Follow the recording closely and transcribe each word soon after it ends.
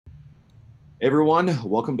Everyone,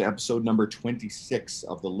 welcome to episode number 26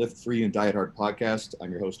 of the Lift Free and Diet Hard podcast.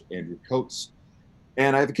 I'm your host, Andrew Coates.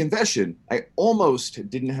 And I have a confession. I almost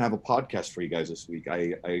didn't have a podcast for you guys this week.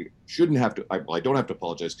 I shouldn't have to, I don't have to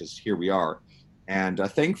apologize because here we are. And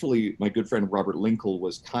thankfully, my good friend Robert Linkle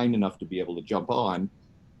was kind enough to be able to jump on.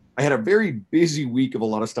 I had a very busy week of a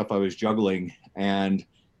lot of stuff I was juggling. And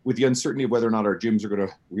with the uncertainty of whether or not our gyms are going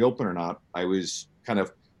to reopen or not, I was kind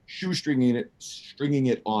of stringing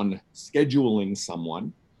it on scheduling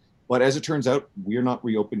someone. But as it turns out, we're not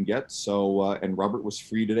reopened yet. So, and Robert was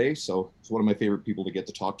free today. So it's one of my favorite people to get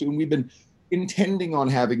to talk to. And we've been intending on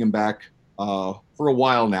having him back for a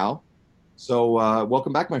while now. So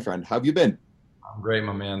welcome back, my friend. How have you been? I'm great,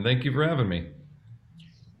 my man. Thank you for having me.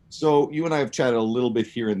 So you and I have chatted a little bit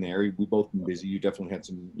here and there. We've both been busy. You definitely had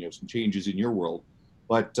some changes in your world.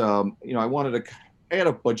 But, I had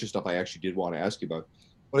a bunch of stuff I actually did want to ask you about.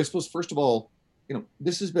 But I suppose, first of all,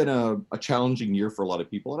 this has been a challenging year for a lot of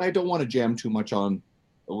people. And I don't want to jam too much on,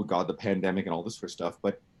 oh God, the pandemic and all this sort of stuff.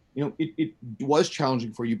 But, it was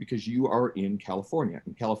challenging for you because you are in California.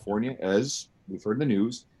 And California, as we've heard in the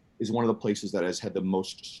news, is one of the places that has had the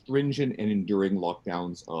most stringent and enduring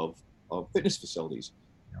lockdowns of fitness facilities.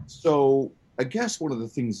 Yeah. So I guess one of the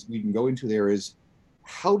things we can go into there is,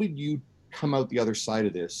 how did you come out the other side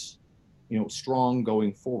of this, strong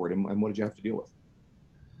going forward? And what did you have to deal with?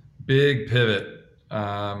 Big pivot.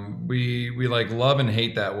 We like love and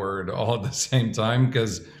hate that word all at the same time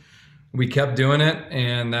because we kept doing it,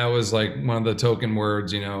 and that was like one of the token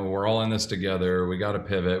words. We're all in this together. We got to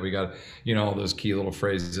pivot. We got all those key little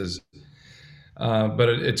phrases. But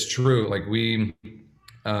it's true. Like we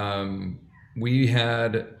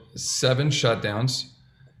had 7 shutdowns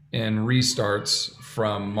and restarts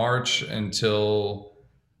from March until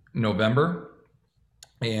November.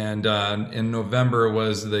 And in November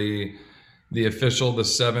was the official, the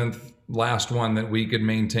 7th last one that we could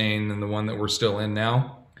maintain, and the one that we're still in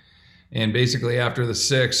now. And basically after the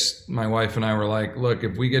 6th, my wife and I were like, look,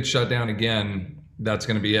 if we get shut down again, that's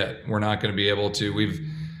going to be it. We're not going to be able to.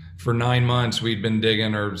 For 9 months, we'd been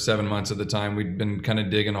digging, or 7 months at the time, we'd been kind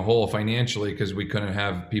of digging a hole financially because we couldn't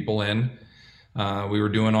have people in. We were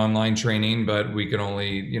doing online training, but we could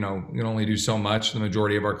only do so much. The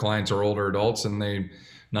majority of our clients are older adults, and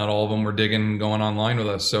not all of them were going online with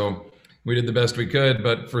us. So we did the best we could,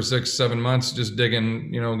 but for 6-7 months, just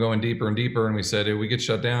digging, going deeper and deeper. And we said, if we get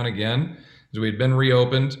shut down again, because we'd been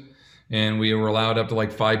reopened and we were allowed up to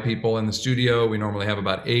like 5 people in the studio. We normally have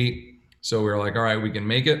about 8. So we were like, all right, we can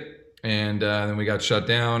make it. And then we got shut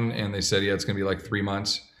down, and they said, yeah, it's going to be like 3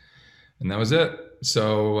 months. And that was it.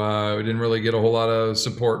 So we didn't really get a whole lot of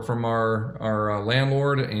support from our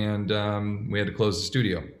landlord, and we had to close the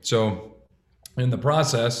studio. So in the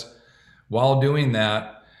process, while doing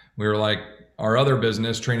that, we were like, our other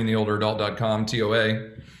business, trainingtheolderadult.com,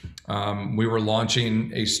 TOA, we were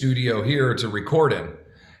launching a studio here to record in.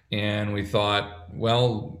 And we thought,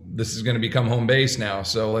 well, this is going to become home base now.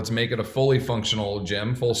 So let's make it a fully functional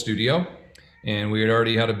gym, full studio. And we had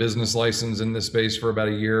already had a business license in this space for about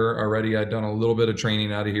a year already. I'd done a little bit of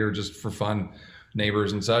training out of here just for fun,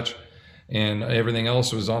 neighbors and such. And everything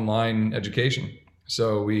else was online education.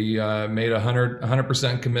 So we made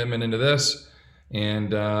 100% commitment into this.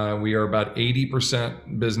 And we are about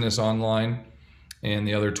 80% business online. And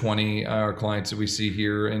the other 20 are clients that we see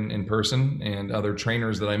here in person, and other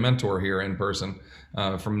trainers that I mentor here in person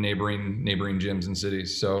from neighboring gyms and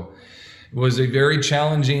cities. So it was a very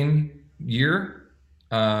challenging year,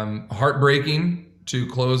 heartbreaking to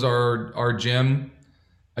close our gym.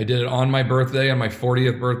 I did it on my birthday, on my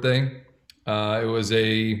 40th birthday.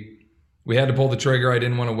 We had to pull the trigger. I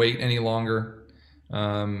didn't want to wait any longer.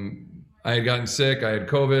 I had gotten sick. I had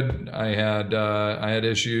COVID. I had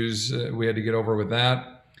issues. We had to get over with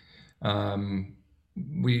that.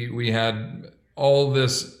 We had all of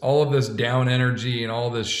this down energy and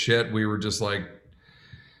all this shit. We were just like,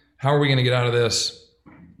 how are we going to get out of this?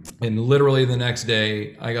 And literally the next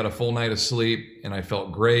day, I got a full night of sleep, and I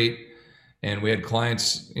felt great. And we had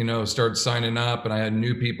clients, start signing up, and I had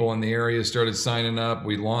new people in the area started signing up.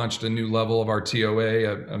 We launched a new level of our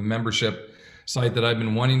TOA, a membership site that I've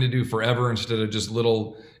been wanting to do forever. Instead of just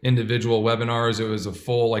little individual webinars, it was a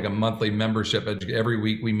full, like a monthly membership. Every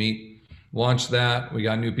week we meet, launched that. We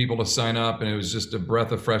got new people to sign up, and it was just a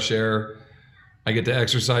breath of fresh air. I get to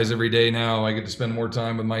exercise every day now. I get to spend more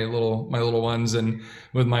time with my little ones and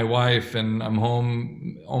with my wife, and I'm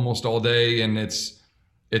home almost all day. And it's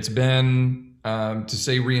been to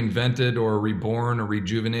say reinvented or reborn or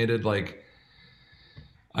rejuvenated. Like,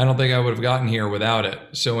 I don't think I would have gotten here without it.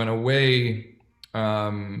 So in a way,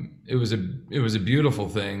 it was a beautiful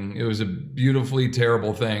thing. It was a beautifully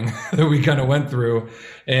terrible thing that we kind of went through,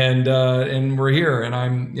 and we're here, and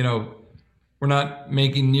I'm, we're not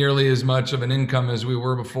making nearly as much of an income as we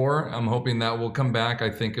were before. I'm hoping that will come back.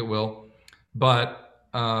 I think it will, but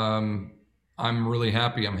I'm really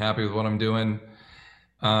happy. I'm happy with what I'm doing.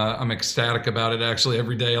 I'm ecstatic about it actually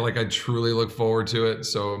every day. Like, I truly look forward to it.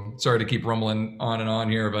 So sorry to keep rumbling on and on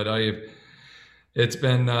here, but it's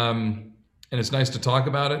been, and it's nice to talk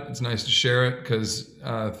about it. It's nice to share it because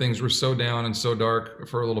things were so down and so dark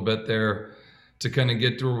for a little bit there. To kind of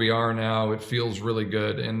get to where we are now, it feels really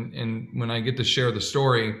good. And when I get to share the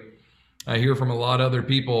story, I hear from a lot of other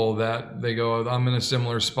people that they go, I'm in a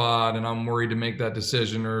similar spot and I'm worried to make that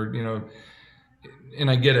decision, or, and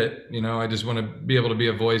I get it. I just want to be able to be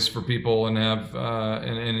a voice for people and have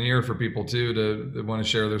and an ear for people too, to want to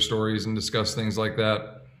share their stories and discuss things like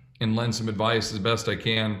that and lend some advice as best I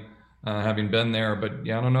can, having been there. But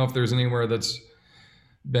yeah, I don't know if there's anywhere that's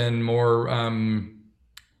been more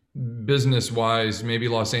business wise, maybe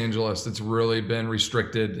Los Angeles, that's really been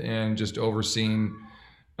restricted and just overseen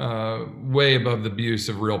way above the abuse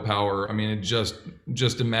of real power. I mean, it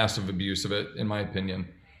just a massive abuse of it, in my opinion.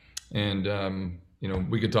 And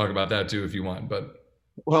we could talk about that too if you want, but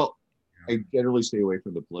Well, I generally stay away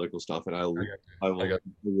from the political stuff, and I I will got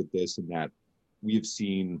conclude with this and that we've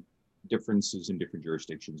seen differences in different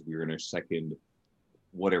jurisdictions. We are in our second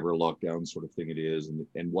whatever lockdown sort of thing it is,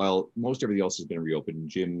 and while most everything else has been reopened,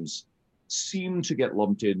 gyms seem to get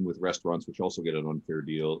lumped in with restaurants, which also get an unfair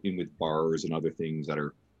deal, in with bars and other things that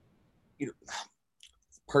are, you know,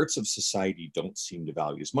 parts of society don't seem to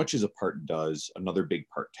value as much as a part does. Another big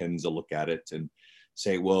part tends to look at it and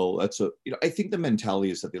say, well, that's a, I think the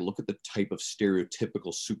mentality is that they look at the type of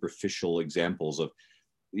stereotypical superficial examples of,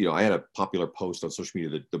 I had a popular post on social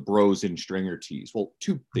media, the bros in stringer tees. Well,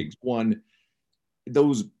 two things. One,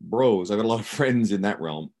 those bros, I've got a lot of friends in that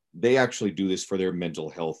realm. They actually do this for their mental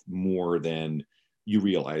health more than you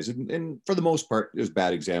realize. And for the most part, there's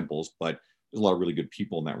bad examples, but there's a lot of really good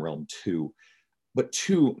people in that realm too. But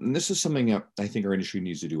two, and this is something that I think our industry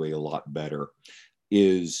needs to do a lot better,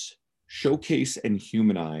 is showcase and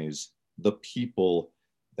humanize the people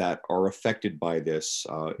that are affected by this.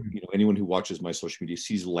 Anyone who watches my social media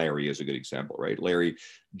sees Larry as a good example, right? Larry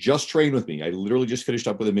just trained with me. I literally just finished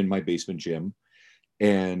up with him in my basement gym.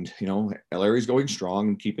 And, Larry's going strong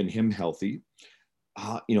and keeping him healthy,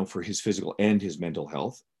 for his physical and his mental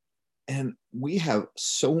health. And we have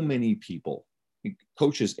so many people,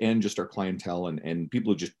 coaches and just our clientele and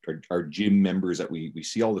people who just are gym members that we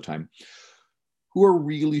see all the time, who are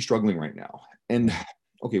really struggling right now. And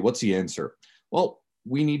okay, what's the answer? Well,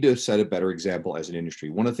 we need to set a better example as an industry.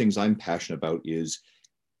 One of the things I'm passionate about is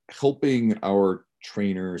helping our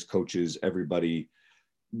trainers, coaches, everybody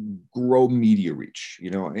grow media reach.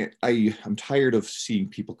 I'm tired of seeing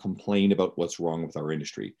people complain about what's wrong with our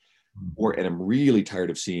industry, and I'm really tired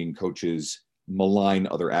of seeing coaches malign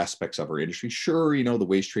other aspects of our industry. Sure, the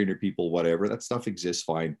waist trainer people, whatever, that stuff exists,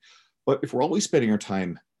 fine. But if we're always spending our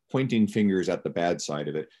time pointing fingers at the bad side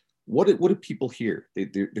of it, what do people hear?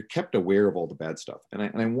 They're kept aware of all the bad stuff. And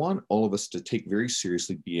I want all of us to take very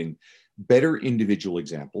seriously being better individual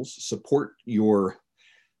examples, support your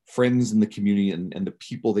friends in the community and the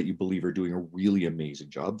people that you believe are doing a really amazing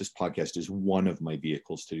job. This podcast is one of my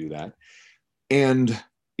vehicles to do that. And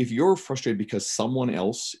if you're frustrated because someone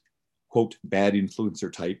else, quote, bad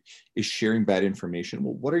influencer type, is sharing bad information,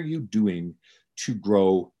 well, what are you doing to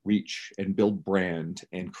grow reach and build brand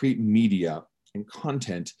and create media and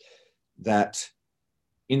content that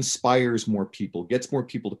inspires more people, gets more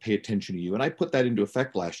people to pay attention to you? And I put that into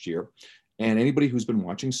effect last year. And anybody who's been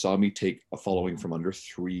watching saw me take a following from under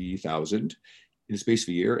 3,000 in the space of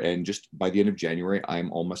a year. And just by the end of January,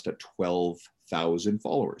 I'm almost at 12,000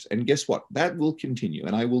 followers. And guess what? That will continue,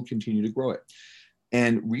 and I will continue to grow it.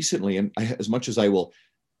 And recently, and as much as I will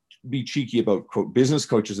be cheeky about, quote, business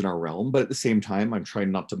coaches in our realm, but at the same time, I'm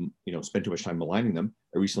trying not to, spend too much time maligning them.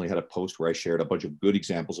 I recently had a post where I shared a bunch of good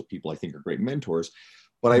examples of people I think are great mentors,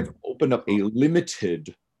 but I've opened up a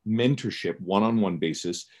limited mentorship one-on-one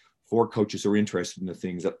basis for coaches who are interested in the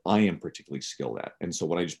things that I am particularly skilled at. And so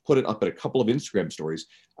when I just put it up at a couple of Instagram stories,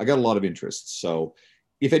 I got a lot of interest. So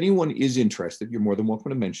if anyone is interested, you're more than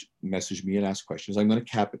welcome to message me and ask questions. I'm going to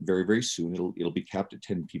cap it very, very soon. It'll be capped at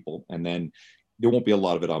 10 people. And then there won't be a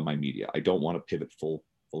lot of it on my media. I don't want to pivot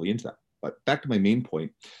fully into that. But back to my main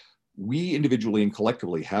point, we individually and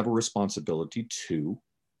collectively have a responsibility to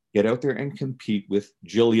get out there and compete with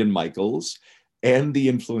Jillian Michaels and the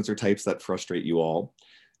influencer types that frustrate you all.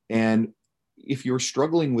 And if you're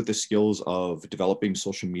struggling with the skills of developing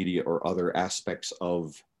social media or other aspects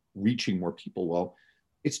of reaching more people. Well,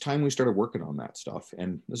 it's time we started working on that stuff.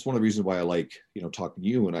 And this is one of the reasons why I like, talking to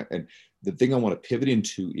you. And the thing I want to pivot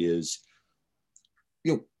into is,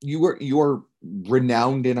 you are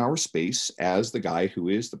renowned in our space as the guy who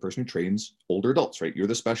is the person who trains older adults, right? You're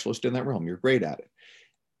the specialist in that realm. You're great at it.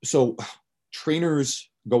 So trainers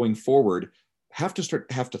going forward have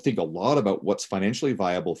to think a lot about what's financially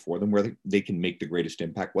viable for them, where they can make the greatest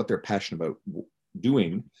impact, what they're passionate about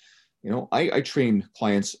doing. I train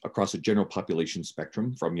clients across a general population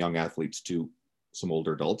spectrum, from young athletes to some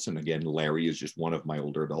older adults. And again, Larry is just one of my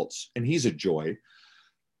older adults, and he's a joy.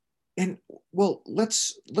 And well,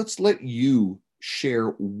 let's let you share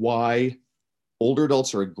why older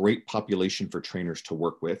adults are a great population for trainers to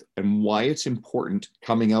work with, and why it's important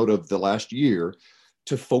coming out of the last year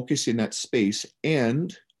to focus in that space.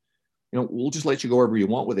 And we'll just let you go wherever you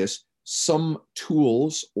want with this, some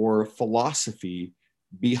tools or philosophy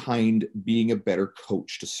behind being a better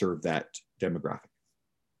coach to serve that demographic.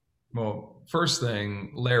 Well, first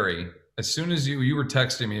thing, Larry, as soon as you were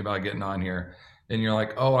texting me about getting on here, and you're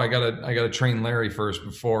like, oh, I gotta train Larry first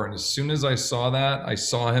before. And as soon as I saw that, I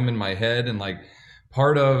saw him in my head. And like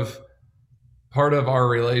part of our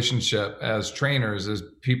relationship as trainers is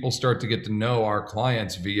people start to get to know our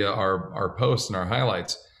clients via our posts and our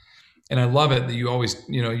highlights. And I love it that you always,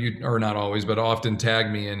 you or not always, but often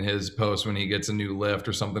tag me in his posts when he gets a new lift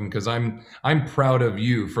or something, because I'm proud of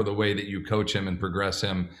you for the way that you coach him and progress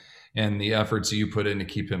him and the efforts you put in to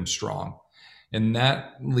keep him strong. And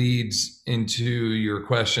that leads into your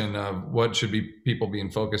question of what should be people being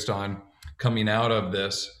focused on coming out of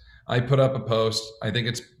this. I put up a post. I think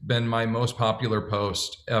it's been my most popular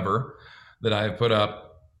post ever that I've put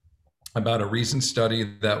up about a recent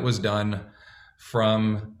study that was done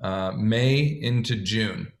from May into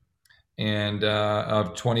June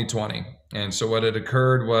of 2020. And so what had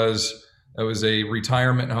occurred was it was a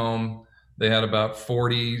retirement home. They had about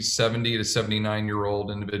 40, 70 to 79-year-old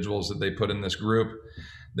individuals that they put in this group.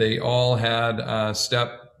 They all had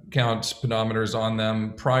step count speedometers on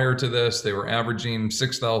them. Prior to this, they were averaging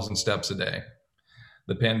 6,000 steps a day.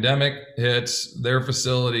 The pandemic hits, their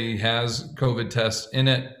facility has COVID tests in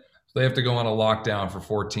it. So they have to go on a lockdown for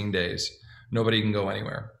 14 days. Nobody can go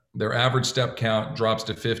anywhere. Their average step count drops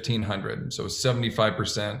to 1,500, so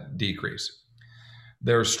 75% decrease.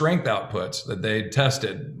 Their strength outputs that they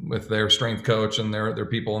tested with their strength coach and their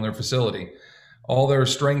people in their facility, all their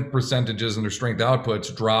strength percentages and their strength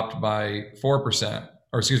outputs dropped by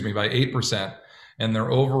 8%, and their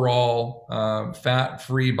overall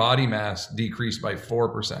fat-free body mass decreased by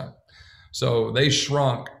 4%. So they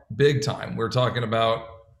shrunk big time. We're talking about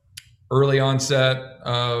early onset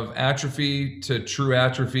of atrophy to true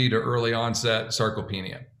atrophy to early onset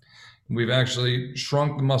sarcopenia. We've actually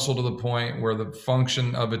shrunk the muscle to the point where the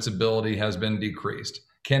function of its ability has been decreased.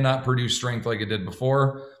 Cannot produce strength like it did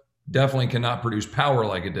before. Definitely cannot produce power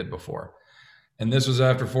like it did before. And this was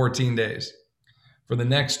after 14 days. For the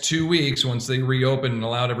next 2 weeks, once they reopened and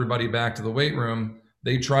allowed everybody back to the weight room,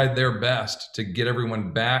 they tried their best to get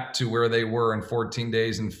everyone back to where they were in 14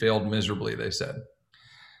 days and failed miserably, they said.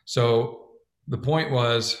 So the point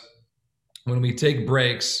was, when we take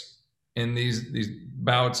breaks in these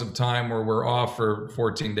bouts of time where we're off for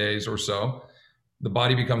 14 days or so, the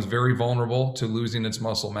body becomes very vulnerable to losing its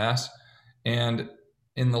muscle mass. And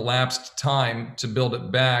in the lapsed time to build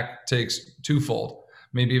it back takes twofold,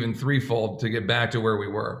 maybe even threefold to get back to where we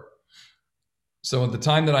were. So at the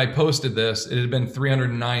time that I posted this, it had been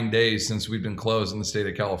 309 days since we've been closed in the state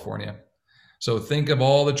of California. So think of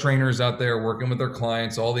all the trainers out there working with their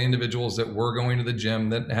clients, all the individuals that were going to the gym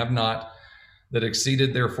that have not, that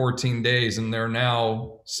exceeded their 14 days and they're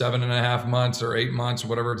now 7.5 months or 8 months,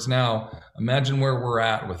 whatever it's now. Imagine where we're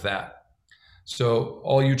at with that. So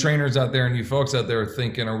all you trainers out there and you folks out there are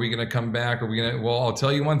thinking, are we going to come back? Well, I'll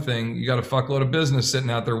tell you one thing, you got a fuckload of business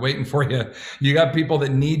sitting out there waiting for you. You got people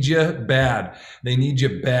that need you bad. They need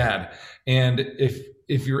you bad. And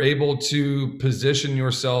if you're able to position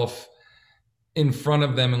yourself in front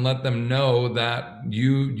of them and let them know that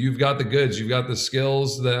you've got the goods, you've got the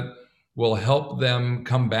skills that will help them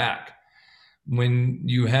come back. When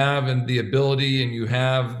you have the ability and you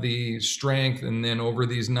have the strength, and then over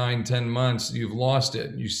these 9-10 months, you've lost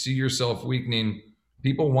it, you see yourself weakening,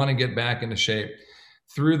 people want to get back into shape.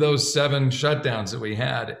 Through those 7 shutdowns that we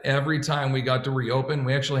had, every time we got to reopen,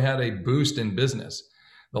 we actually had a boost in business.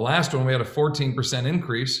 The last one, we had a 14%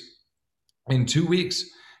 increase in 2 weeks.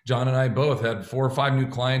 John and I both had 4 or 5 new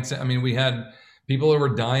clients. I mean, we had people that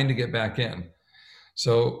were dying to get back in.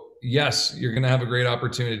 So yes, you're going to have a great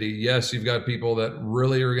opportunity. Yes, you've got people that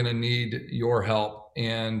really are going to need your help,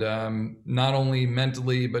 and not only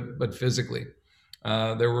mentally, but physically.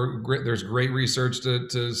 There's great research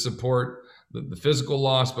to support the physical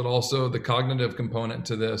loss, but also the cognitive component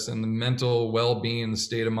to this, and the mental well-being, the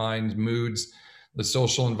state of mind, moods, the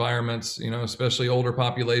social environments. Especially older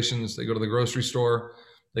populations, they go to the grocery store,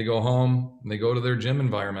 they go home, and they go to their gym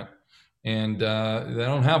environment, and they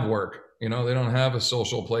don't have work. They don't have a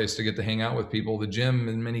social place to get to hang out with people. The gym,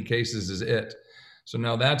 in many cases, is it. So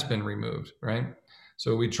now that's been removed, right?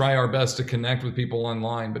 So we try our best to connect with people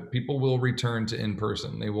online, but people will return to in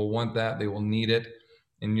person. They will want that. They will need it.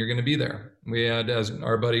 And you're going to be there. We had, as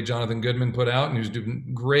our buddy Jonathan Goodman put out, and who's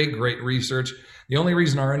doing great research. The only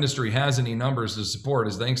reason our industry has any numbers to support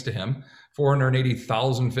is thanks to him.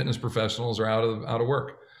 480,000 fitness professionals are out of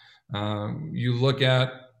work. You look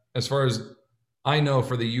at, as far as I know,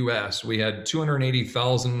 for the U.S., we had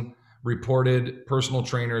 280,000 reported personal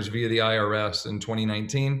trainers via the IRS in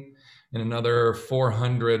 2019. And another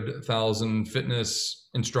 400,000 fitness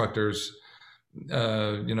instructors,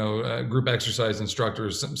 group exercise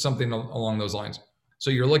instructors, something along those lines. So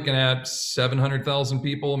you're looking at 700,000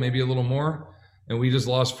 people, maybe a little more, and we just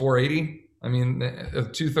lost 480. I mean,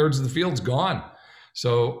 2/3 of the field's gone.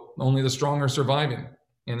 So only the strong are surviving.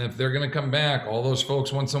 And if they're going to come back, all those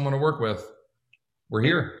folks want someone to work with. We're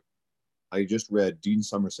here. I just read Dean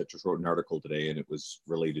Somerset just wrote an article today, and it was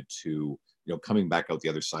related to coming back out the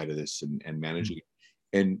other side of this and managing it.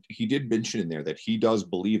 And he did mention in there that he does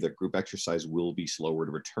believe that group exercise will be slower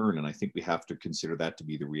to return. And I think we have to consider that to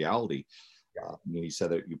be the reality. He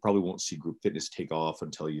said that you probably won't see group fitness take off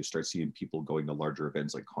until you start seeing people going to larger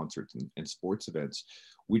events like concerts and sports events,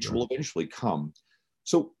 which will eventually come.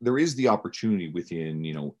 So there is the opportunity within,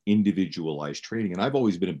 individualized training. And I've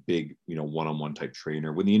always been a big, one-on-one type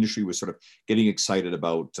trainer. When the industry was sort of getting excited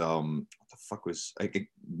about,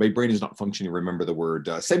 my brain is not functioning. Remember the word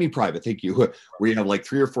semi-private. Thank you. Where you have like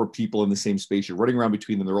 3 or 4 people in the same space. You're running around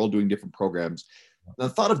between them. They're all doing different programs. The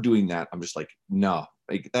thought of doing that, I'm just like, no,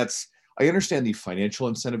 I understand the financial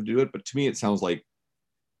incentive to do it, but to me, it sounds like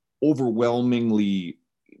overwhelmingly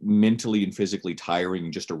mentally and physically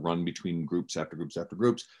tiring just to run between groups after groups after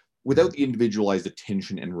groups without the individualized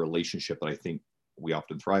attention and relationship that I think we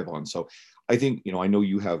often thrive on. So I think, I know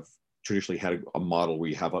you have traditionally had a model where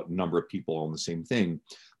you have a number of people on the same thing,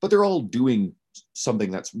 but they're all doing something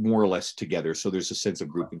that's more or less together. So there's a sense of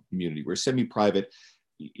group and community. Where semi-private,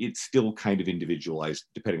 it's still kind of individualized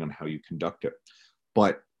depending on how you conduct it.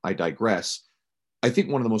 But I digress. I think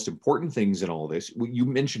one of the most important things in all this, you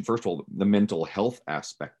mentioned, first of all, the mental health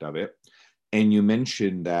aspect of it. And you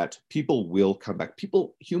mentioned that people will come back.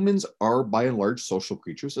 Humans are by and large social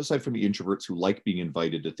creatures, aside from the introverts who like being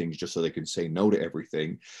invited to things just so they can say no to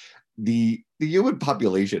everything. The human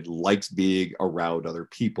population likes being around other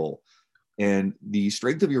people. And the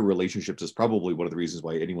strength of your relationships is probably one of the reasons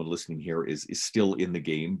why anyone listening here is still in the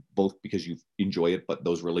game, both because you enjoy it, but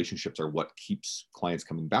those relationships are what keeps clients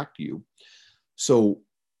coming back to you. So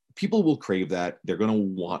people will crave that. They're going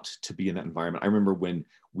to want to be in that environment. I remember when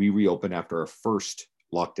we reopened after our first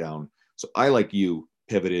lockdown. So I, like you,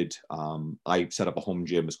 pivoted. I set up a home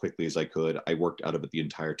gym as quickly as I could. I worked out of it the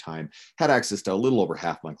entire time, had access to a little over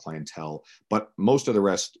half my clientele, but most of the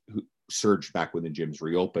rest surged back when the gyms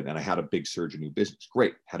reopened, and I had a big surge in new business.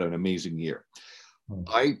 Great. Had an amazing year.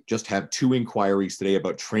 I just had 2 inquiries today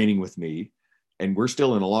about training with me. And we're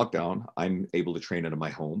still in a lockdown. I'm able to train out of my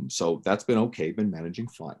home. So that's been okay, been managing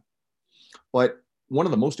fine. But one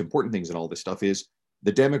of the most important things in all this stuff is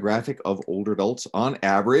the demographic of older adults on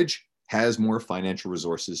average has more financial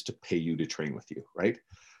resources to pay you to train with you, right?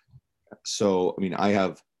 So, I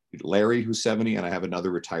have Larry, who's 70, and I have another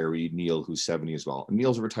retiree, Neil, who's 70 as well. And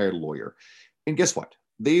Neil's a retired lawyer. And guess what?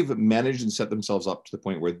 They've managed and set themselves up to the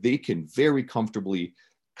point where they can very comfortably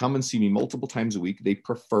come and see me multiple times a week. They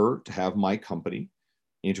prefer to have my company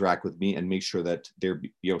interact with me and make sure that they're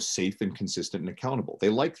safe and consistent and accountable. They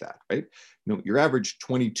like that, right? Your average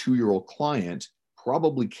 22-year-old client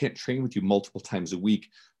probably can't train with you multiple times a week,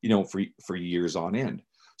 for years on end.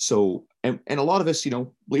 So, and a lot of us,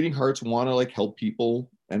 bleeding hearts want to help people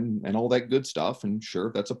and all that good stuff. And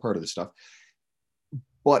sure, that's a part of the stuff.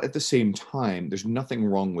 But at the same time, there's nothing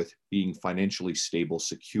wrong with being financially stable,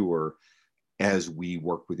 secure, as we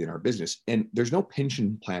work within our business. And there's no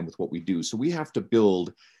pension plan with what we do. So we have to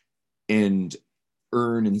build and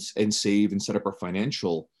earn and save and set up our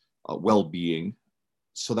financial well-being.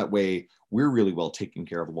 So that way we're really well taken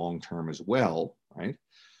care of long-term as well, right?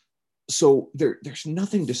 So there's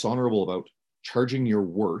nothing dishonorable about charging your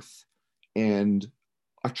worth and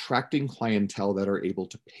attracting clientele that are able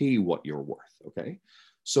to pay what you're worth, okay?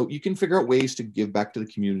 So you can figure out ways to give back to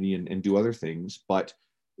the community and do other things, but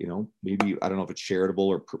maybe, I don't know if it's charitable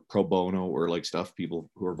or pro bono or stuff, people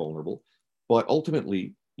who are vulnerable, But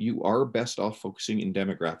ultimately, you are best off focusing in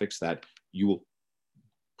demographics that you will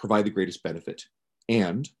provide the greatest benefit,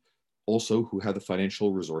 and also who have the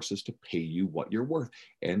financial resources to pay you what you're worth.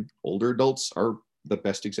 And older adults are the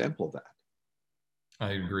best example of that.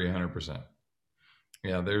 I agree 100%.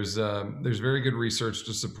 Yeah, there's very good research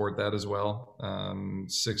to support that as well.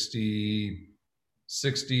 60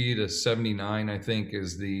 to 79, I think,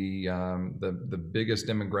 is the biggest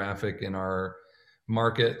demographic in our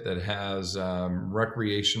market that has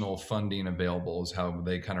recreational funding available, is how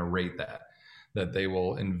they kind of rate that they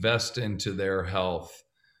will invest into their health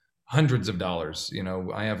hundreds of dollars.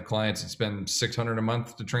 I have clients that spend $600 a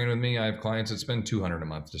month to train with me. I have clients that spend $200 a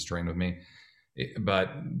month to train with me. But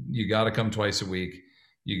you got to come twice a week.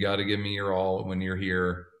 You got to give me your all when you're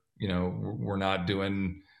here. We're not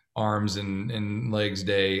doing arms and legs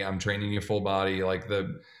day. I'm training you full body. Like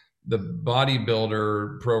the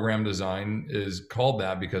bodybuilder program design is called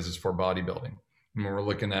that because it's for bodybuilding. And when we're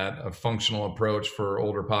looking at a functional approach for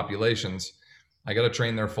older populations, I got to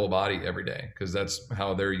train their full body every day because that's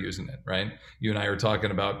how they're using it, right? You and I are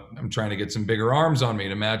talking about, I'm trying to get some bigger arms on me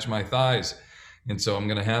to match my thighs. And so I'm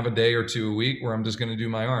going to have a day or two a week where I'm just going to do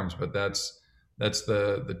my arms, but that's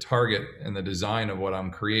the target and the design of what I'm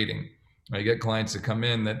creating. I get clients that come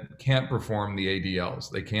in that can't perform the ADLs.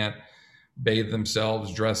 They can't bathe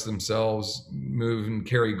themselves, dress themselves, move and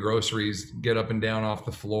carry groceries, get up and down off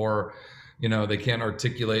the floor. They can't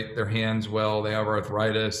articulate their hands well. They have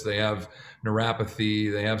arthritis. They have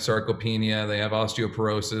neuropathy. They have sarcopenia. They have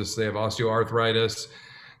osteoporosis. They have osteoarthritis.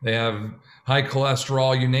 They have high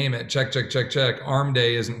cholesterol, you name it. Check. Arm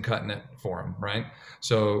day isn't cutting it for them, right?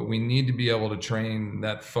 So we need to be able to train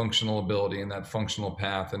that functional ability and that functional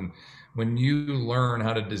path. And when you learn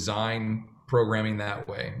how to design programming that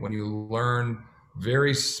way, when you learn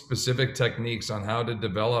very specific techniques on how to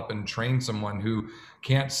develop and train someone who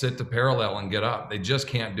can't sit to parallel and get up. They just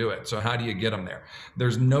can't do it. So how do you get them there?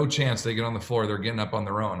 There's no chance they get on the floor. They're getting up on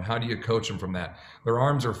their own. How do you coach them from that? Their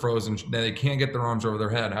arms are frozen. They can't get their arms over their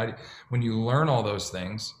head. When you learn all those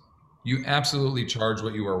things, you absolutely charge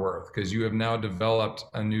what you are worth because you have now developed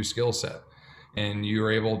a new skill set and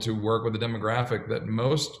you're able to work with a demographic that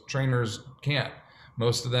most trainers can't.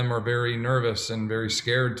 Most of them are very nervous and very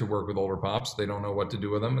scared to work with older pops. They don't know what to do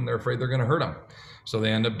with them and they're afraid they're going to hurt them. So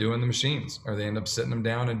they end up doing the machines or they end up sitting them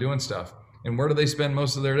down and doing stuff. And where do they spend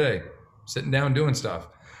most of their day? Sitting down doing stuff.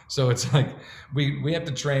 So it's like we have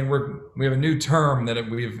to train. We have a new term that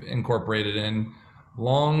we've incorporated in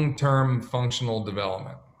long-term functional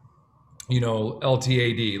development.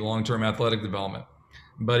 LTAD, long-term athletic development.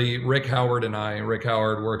 Buddy Rick Howard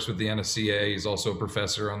works with the NSCA. He's also a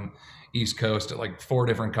professor on East Coast at like 4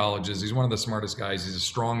 different colleges. He's one of the smartest guys. He's a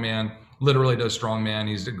strongman, literally does strongman.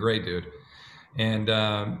 He's a great dude. And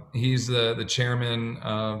he's the chairman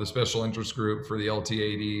of the special interest group for the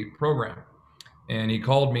LTAD program. And he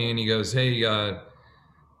called me and he goes, hey,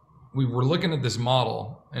 we were looking at this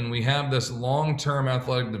model and we have this long-term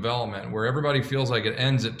athletic development where everybody feels like it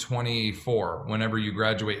ends at 24 whenever you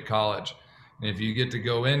graduate college. And if you get to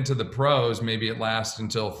go into the pros, maybe it lasts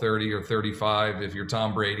until 30 or 35. If you're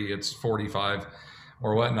Tom Brady, it's 45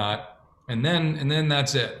 or whatnot. And then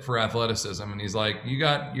that's it for athleticism. And he's like,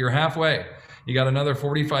 you're halfway. You got another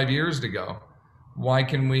 45 years to go. Why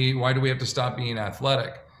do we have to stop being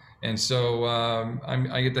athletic? And so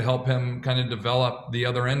I get to help him kind of develop the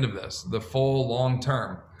other end of this, the full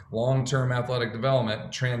long-term athletic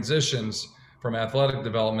development transitions from athletic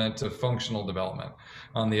development to functional development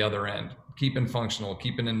on the other end. Keeping functional,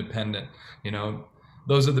 keeping independent,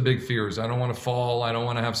 those are the big fears. I don't want to fall. I don't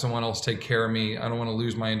want to have someone else take care of me. I don't want to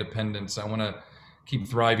lose my independence. I want to keep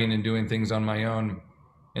thriving and doing things on my own.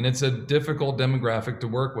 And it's a difficult demographic to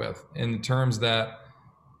work with in terms that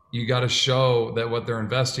you got to show that what they're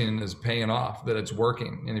investing in is paying off, that it's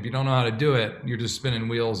working. And if you don't know how to do it, you're just spinning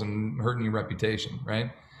wheels and hurting your reputation,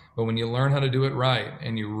 right? But when you learn how to do it right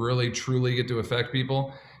and you really truly get to affect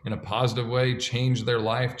people in a positive way, change their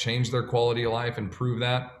life, change their quality of life, and prove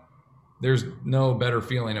that, there's no better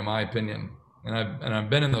feeling, in my opinion. And I've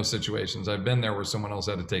been in those situations. I've been there where someone else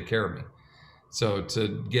had to take care of me. So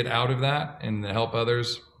to get out of that and to help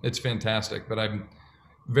others, it's fantastic. But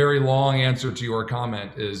very long answer to your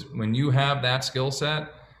comment is when you have that skill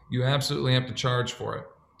set, you absolutely have to charge for it.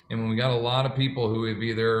 And when we got a lot of people who have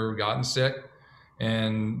either gotten sick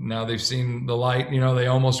and now they've seen the light, they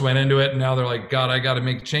almost went into it and now they're like, God, I got to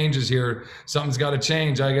make changes here. Something's got to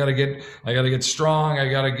change. I got to get strong. I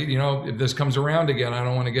got to get, if this comes around again, I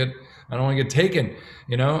don't want to get taken,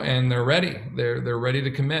 and they're ready. They're ready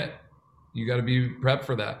to commit. You got to be prepped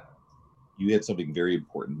for that. You had something very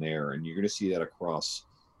important there, and you're going to see that across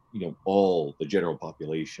all the general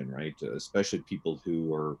population, right? Especially people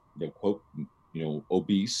who are, quote,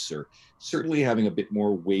 obese, or certainly having a bit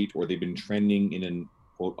more weight, or they've been trending in an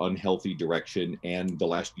quote unhealthy direction, and the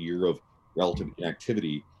last year of relative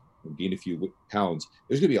inactivity and gain a few pounds.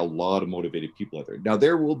 There's going to be a lot of motivated people out there. Now,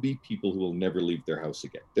 there will be people who will never leave their house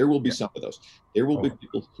again. There will be some of those. There will be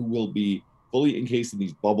people who will be fully encased in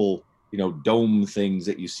these bubble, dome things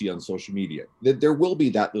that you see on social media. There will be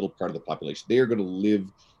that little part of the population. They are going to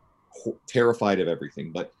live terrified of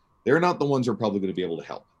everything, but they're not the ones who are probably going to be able to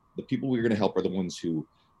help. The people we're going to help are the ones who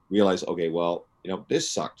realize, okay, well, this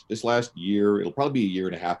sucked. This last year, it'll probably be a year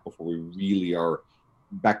and a half before we really are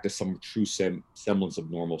back to some true semblance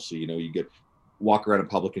of normalcy. You get walk around in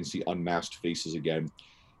public and see unmasked faces again,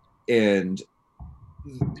 and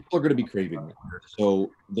people are going to be craving that.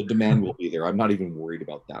 So the demand will be there. I'm not even worried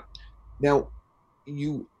about that. Now,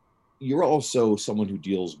 you're also someone who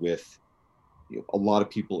deals with a lot of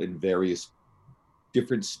people in various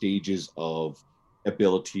different stages of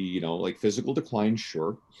ability, like physical decline,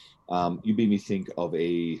 sure. You made me think of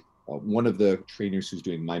one of the trainers who's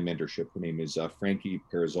doing my mentorship. Her name is Frankie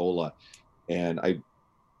Perazzola, and I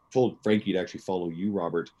told Frankie to actually follow you,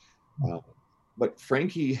 Robert. But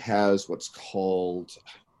Frankie has what's called,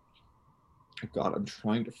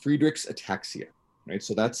 Friedreich's ataxia, right?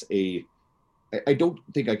 So that's I don't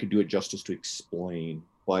think I could do it justice to explain,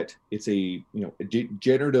 but it's a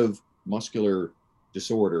degenerative muscular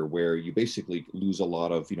disorder where you basically lose a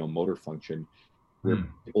lot of motor function, where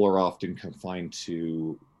people are often confined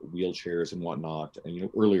to wheelchairs and whatnot, and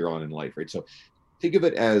earlier on in life, right? So think of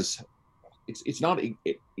it as it's not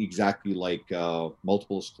exactly like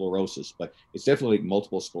multiple sclerosis, but it's definitely like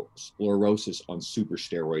multiple sclerosis on super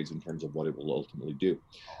steroids in terms of what it will ultimately do.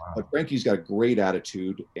 Wow. But Frankie's got a great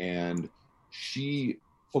attitude, and she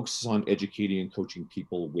focuses on educating and coaching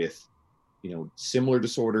people with similar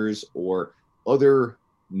disorders or other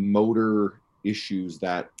motor issues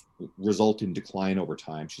that result in decline over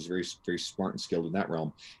time. She's very, very smart and skilled in that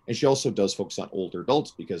realm. And she also does focus on older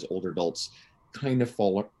adults, because older adults kind of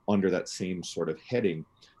fall under that same sort of heading.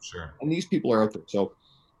 Sure. And these people are out there. So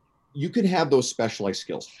you can have those specialized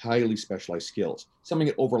skills, highly specialized skills. Something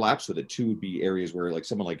that overlaps with it too would be areas where like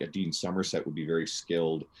someone like a Dean Somerset would be very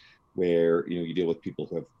skilled, where you deal with people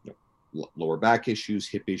who have lower back issues,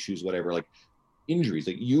 hip issues, whatever, like injuries.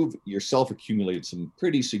 Like you've yourself accumulated some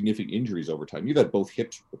pretty significant injuries over time. You've had both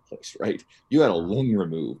hips replaced, right? You had a lung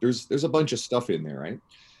removed. There's a bunch of stuff in there, right?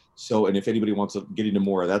 So, and if anybody wants to get into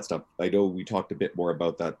more of that stuff, I know we talked a bit more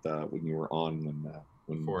about that when you were on,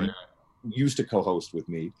 when you used to co-host with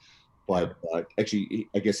me. But actually,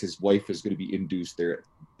 I guess his wife is going to be induced there.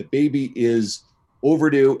 The baby is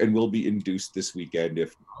overdue and will be induced this weekend.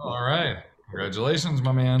 All right, congratulations,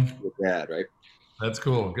 my man. With that, right? That's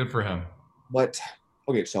cool. Good for him. But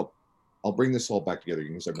okay, so I'll bring this all back together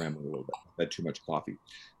because I'm rambling a little bit. I've had too much coffee.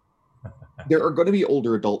 There are going to be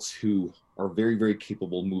older adults who are very, very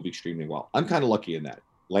capable, move extremely well. I'm kind of lucky in that.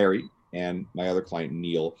 Larry and my other client,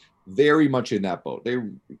 Neil, very much in that boat. They're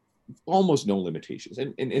almost no limitations.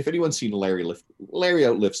 And if anyone's seen Larry lift, Larry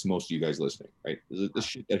outlifts most of you guys listening, right? The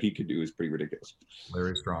shit that he can do is pretty ridiculous.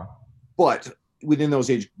 Larry's strong. But within those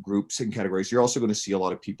age groups and categories, you're also going to see a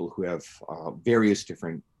lot of people who have various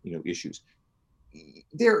different, issues.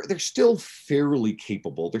 They're still fairly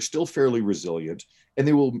capable. They're still fairly resilient, and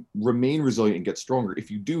they will remain resilient and get stronger if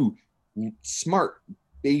you do smart,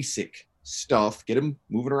 basic stuff. Get them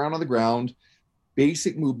moving around on the ground,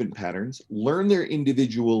 basic movement patterns, learn their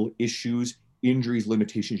individual issues, injuries,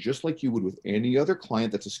 limitations, just like you would with any other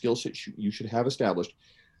client. That's a skill set you should have established.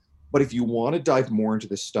 But if you want to dive more into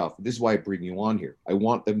this stuff, this is why I bring you on here. I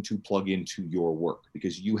want them to plug into your work,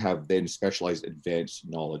 because you have then specialized advanced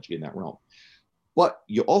knowledge in that realm. But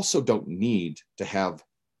you also don't need to have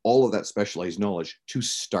all of that specialized knowledge to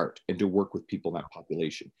start and to work with people in that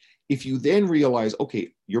population. If you then realize,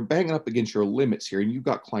 okay, you're banging up against your limits here, and you've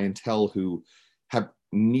got clientele who have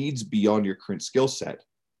needs beyond your current skill set,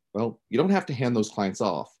 well, you don't have to hand those clients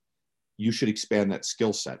off. You should expand that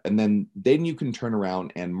skill set. And then you can turn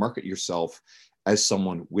around and market yourself as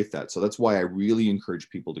someone with that. So that's why I really encourage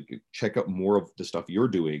people to check out more of the stuff you're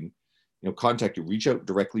doing, contact you, reach out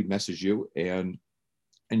directly, message you, and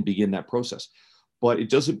begin that process. But it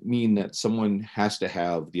doesn't mean that someone has to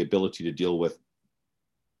have the ability to deal with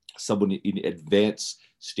someone in advanced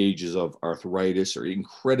stages of arthritis, or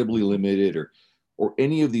incredibly limited, or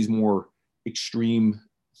any of these more extreme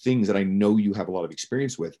things that I know you have a lot of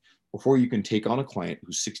experience with, before you can take on a client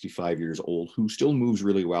who's 65 years old, who still moves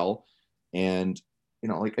really well. And,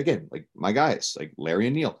 like my guys, like Larry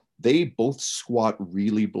and Neil, they both squat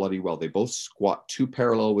really bloody well. They both squat 2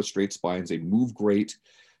 parallel with straight spines. They move great.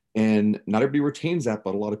 And not everybody retains that,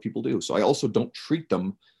 but a lot of people do. So I also don't treat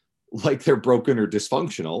them like they're broken or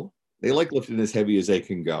dysfunctional. They like lifting as heavy as they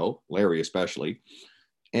can go, Larry especially.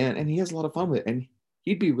 And he has a lot of fun with it. And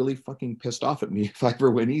he'd be really fucking pissed off at me if I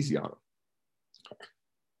ever went easy on him.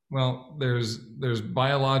 Well, there's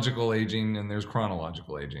biological aging and there's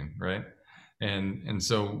chronological aging, right? And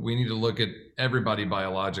so we need to look at everybody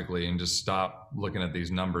biologically and just stop looking at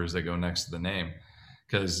these numbers that go next to the name.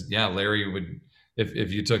 Because yeah, Larry would,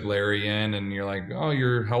 if you took Larry in and you're like, oh,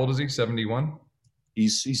 you're how old is he? 71?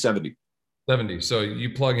 He's 70. 70. So you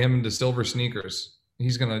plug him into silver sneakers,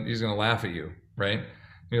 he's gonna laugh at you, right?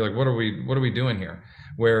 You're like, what are we doing here?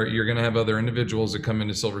 Where you're gonna have other individuals that come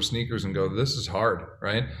into silver sneakers and go, this is hard,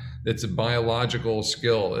 right? It's a biological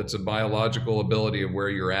skill, it's a biological ability of where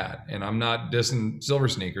you're at. And I'm not dissing silver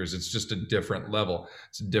sneakers, it's just a different level,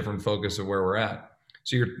 it's a different focus of where we're at.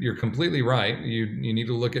 So you're completely right. You need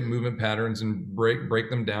to look at movement patterns and break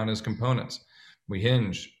them down as components. We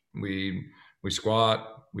hinge, we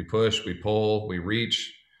squat, we push, we pull, we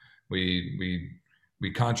reach, we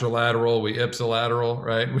contralateral, we ipsilateral,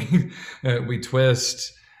 right? We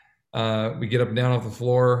twist, we get up and down off the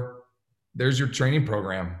floor. There's your training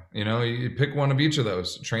program. You pick one of each of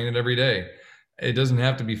those, train it every day. It doesn't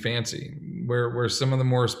have to be fancy. Where some of the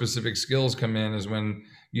more specific skills come in is when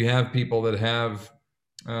you have people that have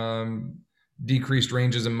decreased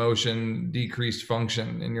ranges of motion, decreased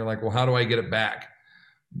function, and you're like, well, how do I get it back?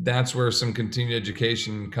 That's where some continued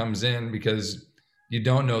education comes in, because you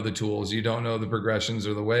don't know the tools, you don't know the progressions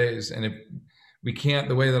or the ways. And if we can't,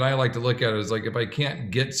 the way that I like to look at it is like, if I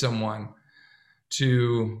can't get someone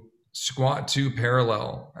to squat to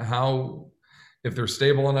parallel, if they're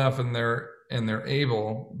stable enough and they're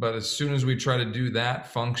able, but as soon as we try to do that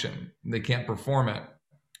function, they can't perform it,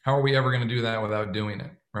 how are we ever going to do that without doing it,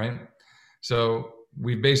 right? So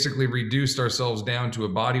we've basically reduced ourselves down to a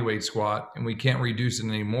body weight squat, and we can't reduce it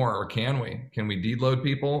anymore. Or can we? Can we deload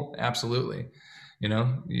people? Absolutely.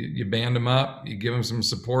 You band them up, you give them some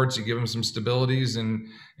supports, you give them some stabilities, and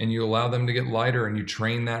you allow them to get lighter, and you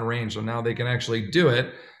train that range. So now they can actually do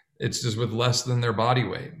it. It's just with less than their body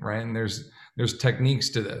weight, right? And there's techniques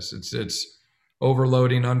to this. It's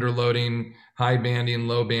overloading, underloading, high banding,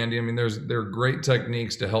 low banding. I mean, there are great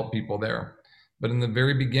techniques to help people there. But in the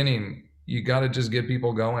very beginning, you got to just get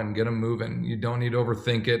people going, get them moving. You don't need to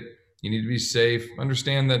overthink it. You need to be safe.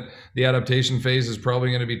 Understand that the adaptation phase is probably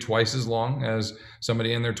going to be twice as long as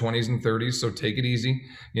somebody in their 20s and 30s. So take it easy.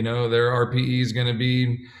 Their RPE is going to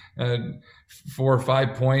be 4 or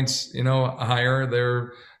 5 points, higher.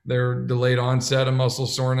 Their delayed onset of muscle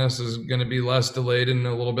soreness is going to be less delayed and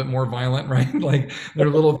a little bit more violent, right? Like there are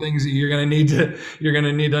little things that you're going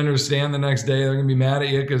to need to understand the next day. They're going to be mad at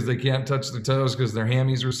you because they can't touch their toes because their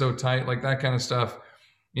hammies are so tight, like that kind of stuff.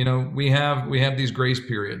 We have these grace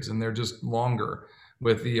periods, and they're just longer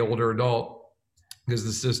with the older adult because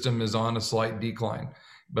the system is on a slight decline.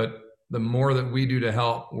 But the more that we do to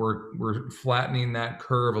help, we're flattening that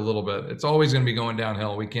curve a little bit. It's always going to be going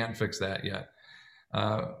downhill. We can't fix that yet.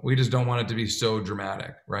 We just don't want it to be so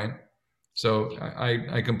dramatic, right? So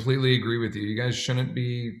I completely agree with you. You guys shouldn't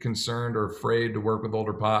be concerned or afraid to work with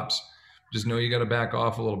older pops. Just know you got to back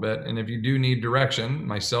off a little bit. And if you do need direction,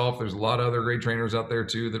 myself, there's a lot of other great trainers out there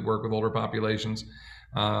too that work with older populations.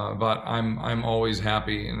 But I'm always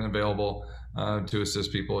happy and available to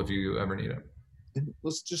assist people if you ever need it. And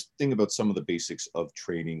let's just think about some of the basics of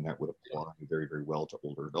training that would apply very, very well to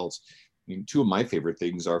older adults. I mean, two of my favorite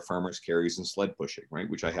things are farmers carries and sled pushing, right?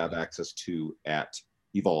 Which I have access to at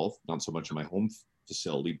Evolve, not so much in my home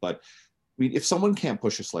facility, but I mean, if someone can't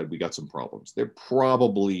push a sled, we got some problems. They're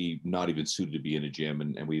probably not even suited to be in a gym,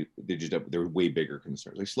 and they're way bigger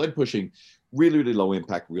concerns. Like sled pushing, really, really low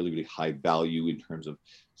impact, really, really high value in terms of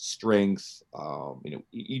strength.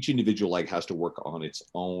 Each individual leg has to work on its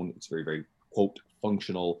own. It's very, very quote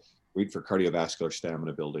functional, great for cardiovascular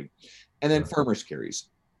stamina building. And then farmers carries.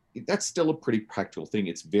 That's still a pretty practical thing.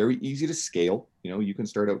 It's very easy to scale. You can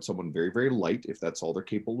start out someone very, very light if that's all they're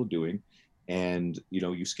capable of doing. And,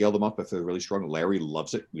 you scale them up if they're really strong. Larry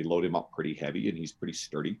loves it. We load him up pretty heavy and he's pretty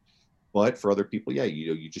sturdy. But for other people, yeah,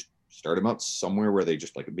 you just start them out somewhere where they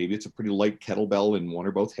just like, maybe it's a pretty light kettlebell in one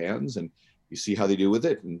or both hands and you see how they do with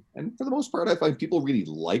it. And for the most part, I find people really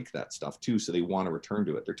like that stuff too. So they want to return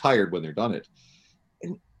to it. They're tired when they're done it.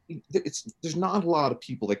 And there's not a lot of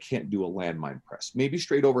people that can't do a landmine press. Maybe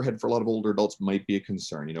straight overhead for a lot of older adults might be a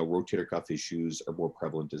concern. Rotator cuff issues are more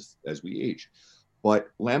prevalent as we age. But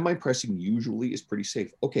landmine pressing usually is pretty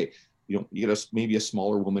safe. Okay, you get maybe a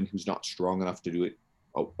smaller woman who's not strong enough to do it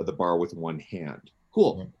the bar with one hand.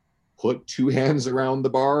 Cool. Mm-hmm. Put two hands around the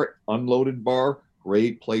bar, unloaded bar,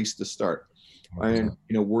 great place to start. and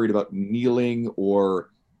worried about kneeling or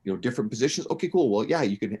different positions. Okay, cool. Well, yeah,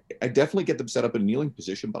 I definitely get them set up in kneeling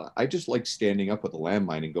position, but I just like standing up with a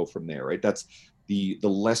landmine and go from there, right? That's the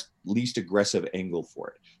least aggressive angle for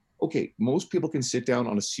it. Okay, most people can sit down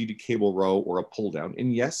on a seated cable row or a pull down.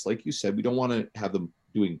 And yes, like you said, we don't want to have them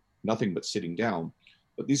doing nothing but sitting down,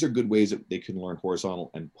 but these are good ways that they can learn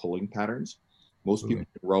horizontal and pulling patterns. Most people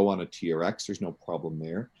can row on a TRX. There's no problem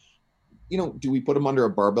there. Do we put them under a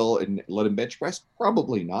barbell and let them bench press?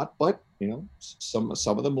 Probably not, but some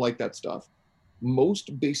of them like that stuff.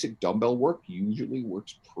 Most basic dumbbell work usually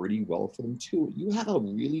works pretty well for them too. You have a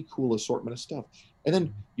really cool assortment of stuff. And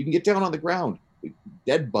then you can get down on the ground,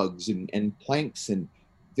 dead bugs and planks and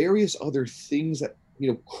various other things that,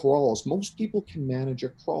 crawls. Most people can manage a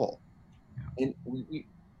crawl. And we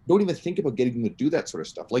don't even think about getting them to do that sort of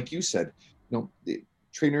stuff. Like you said, the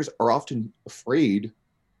trainers are often afraid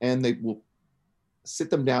and they will sit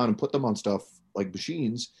them down and put them on stuff like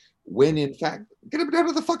machines when in fact, get them down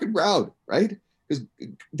to the fucking ground, right? Because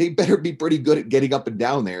they better be pretty good at getting up and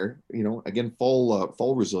down there, again,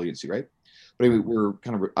 fall resiliency, right? But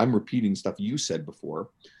anyway, I'm repeating stuff you said before.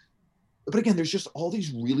 But again, there's just all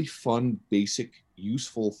these really fun, basic,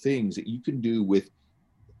 useful things that you can do with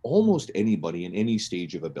almost anybody in any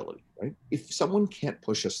stage of ability, right? If someone can't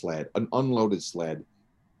push a sled, an unloaded sled,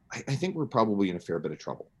 I think we're probably in a fair bit of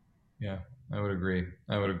trouble. Yeah, I would agree.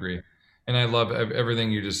 And I love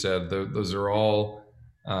everything you just said. Those are all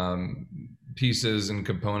pieces and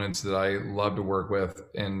components that I love to work with.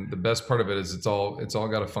 And the best part of it is it's all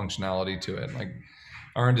got a functionality to it. Like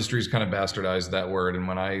our industry's kind of bastardized that word. And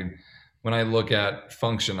when I look at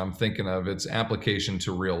function, I'm thinking of its application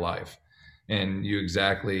to real life. And you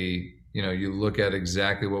look at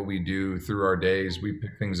exactly what we do through our days. We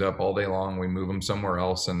pick things up all day long. We move them somewhere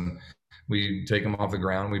else and we take them off the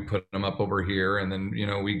ground. We put them up over here. And then,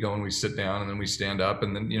 we go and we sit down and then we stand up.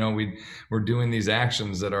 And then, we're doing these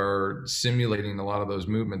actions that are simulating a lot of those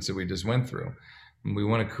movements that we just went through. And we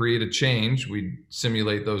want to create a change. We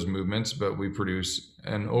simulate those movements, but we produce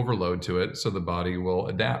an overload to it so the body will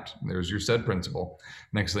adapt. There's your SAID principle.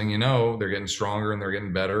 Next thing you know, they're getting stronger and they're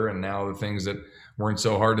getting better. And now the things that weren't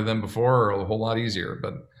so hard to them before are a whole lot easier.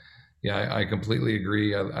 But yeah, I completely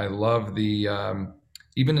agree. I love the,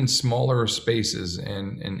 even in smaller spaces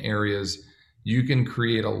and areas, you can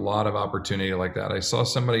create a lot of opportunity like that. I saw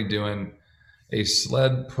somebody doing a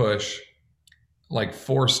sled push, like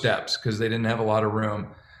 4 steps, because they didn't have a lot of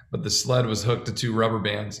room, but the sled was hooked to 2 rubber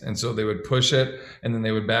bands. And so they would push it and then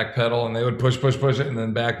they would back pedal and they would push it and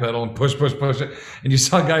then back pedal and push it. And you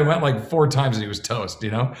saw a guy went like 4 times and he was toast,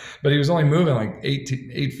 but he was only moving like 8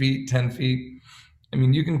 feet, 10 feet. I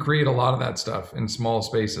mean, you can create a lot of that stuff in small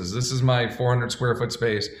spaces. This is my 400 square foot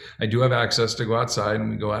space. I do have access to go outside and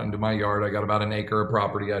we go out into my yard. I got about an acre of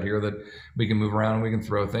property out here that we can move around and we can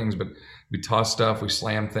throw things, but we toss stuff, we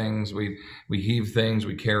slam things, we heave things,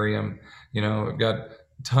 we carry them. I've got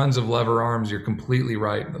tons of lever arms. You're completely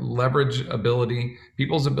right. Leverage ability,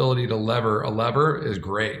 people's ability to lever a lever is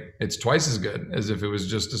great. It's twice as good as if it was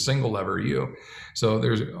just a single lever So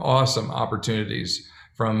there's awesome opportunities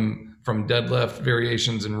from deadlift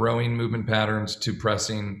variations and rowing movement patterns to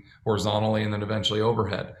pressing horizontally and then eventually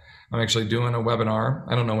overhead. I'm actually doing a webinar.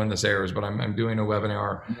 I don't know when this airs, but I'm doing a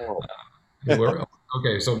webinar.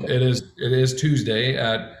 Okay, so it is Tuesday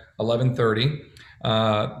at 11:30,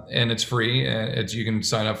 and it's free. You can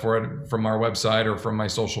sign up for it from our website or from my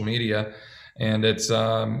social media. And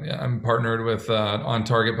I'm partnered with On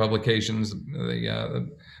Target Publications,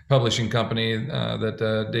 the publishing company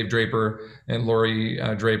that Dave Draper and Lori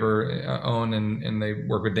Draper own, and they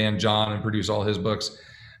work with Dan John and produce all his books.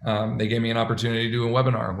 They gave me an opportunity to do a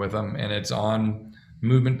webinar with them, and it's on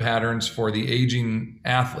movement patterns for the aging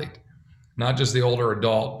athlete, not just the older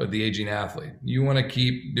adult, but the aging athlete. You want to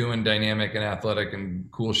keep doing dynamic and athletic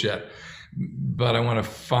and cool shit, but I want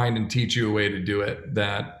to find and teach you a way to do it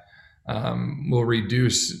that will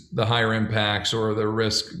reduce the higher impacts or the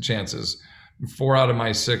risk chances. 4 out of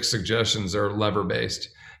my 6 suggestions are lever based,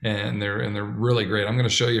 and they're really great. I'm going to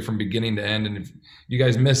show you from beginning to end. And if you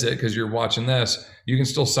guys miss it because you're watching this, you can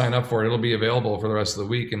still sign up for it. It'll be available for the rest of the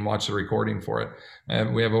week and watch the recording for it.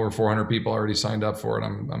 We have over 400 people already signed up for it.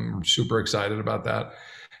 I'm super excited about that.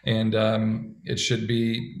 And it should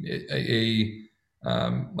be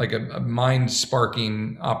a mind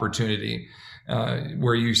sparking opportunity.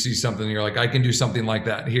 Where you see something and you're like, I can do something like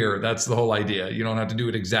that here. That's the whole idea. You don't have to do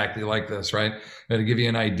it exactly like this, right? But to give you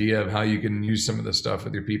an idea of how you can use some of this stuff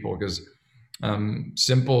with your people, because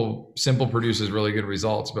simple produces really good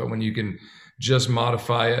results. But when you can just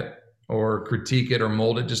modify it or critique it or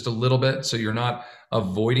mold it just a little bit, so you're not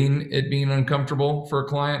avoiding it being uncomfortable for a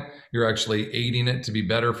client. You're actually aiding it to be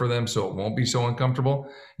better for them, so it won't be so uncomfortable.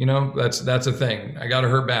 That's a thing. I got a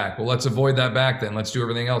hurt back. Well, let's avoid that back then. Let's do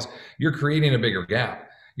everything else. You're creating a bigger gap.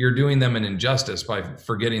 You're doing them an injustice by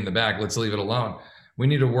forgetting the back. Let's leave it alone. We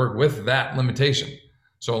need to work with that limitation.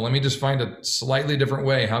 So let me just find a slightly different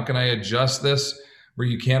way. How can I adjust this where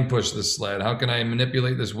you can push this sled? How can I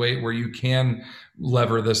manipulate this weight where you can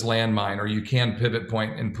lever this landmine, or you can pivot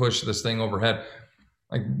point and push this thing overhead?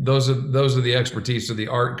 Like those are the expertise or the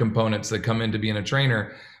art components that come into being a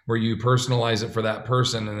trainer, where you personalize it for that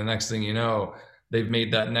person, and the next thing you know, they've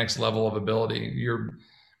made that next level of ability.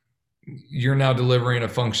 You're now delivering a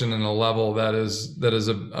function and a level that is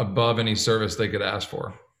above any service they could ask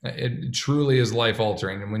for. It truly is life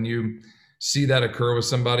altering. And when you see that occur with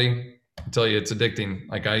somebody, I tell you, it's addicting.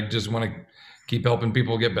 Like, I just want to keep helping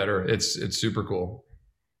people get better. It's super cool.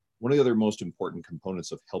 One of the other most important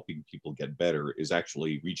components of helping people get better is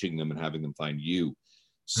actually reaching them and having them find you.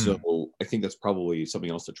 So I think that's probably something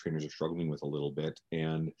else that trainers are struggling with a little bit.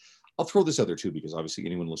 And I'll throw this out there too, because obviously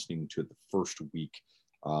anyone listening to it the first week,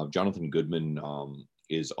 Jonathan Goodman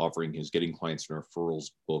is offering his Getting Clients and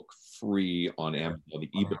Referrals book free on Amazon, the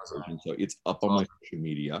ebook version. So it's up on my social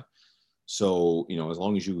media. So, as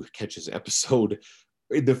long as you catch his episode,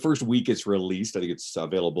 the first week it's released, I think it's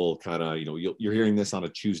available kind of, you're hearing this on a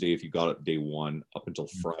Tuesday if you got it day one up until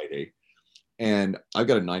Friday. And I've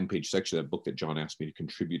got a 9-page section of that book that John asked me to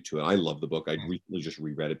contribute to it. I love the book. I recently just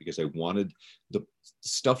reread it because I wanted the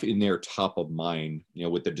stuff in there top of mind,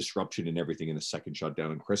 with the disruption and everything in the second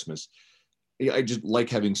shutdown and Christmas. I just like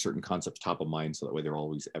having certain concepts top of mind, so that way they're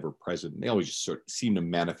always ever present. And they always just sort of seem to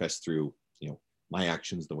manifest through, my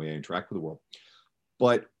actions, the way I interact with the world.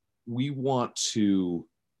 But we want to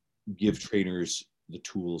give trainers the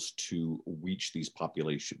tools to reach these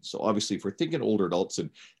populations. So obviously, if we're thinking older adults, and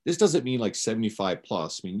this doesn't mean like 75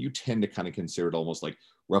 plus, I mean, you tend to kind of consider it almost like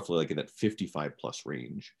roughly like in that 55 plus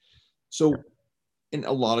range. So, and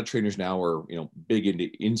a lot of trainers now are, big into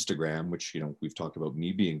Instagram, which, we've talked about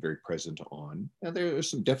me being very present on. Now,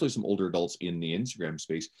 there's definitely some older adults in the Instagram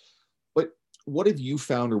space, but what have you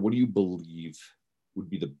found, or what do you believe would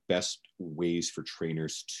be the best ways for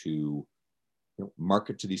trainers to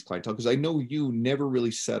market to these clientele? Because I know you never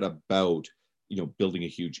really set about, building a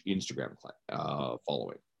huge Instagram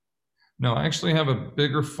following. No, I actually have a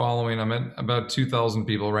bigger following. I'm at about 2,000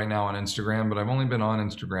 people right now on Instagram, but I've only been on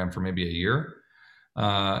Instagram for maybe a year.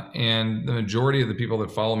 And the majority of the people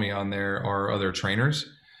that follow me on there are other trainers,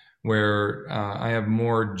 where I have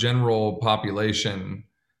more general population,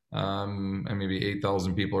 and maybe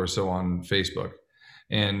 8,000 people or so on Facebook.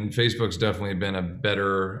 And Facebook's definitely been a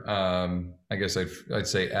better, I guess I'd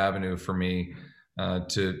say, avenue for me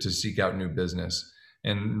to seek out new business.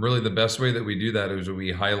 And really the best way that we do that is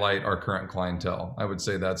we highlight our current clientele. I would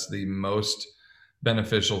say that's the most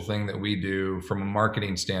beneficial thing that we do from a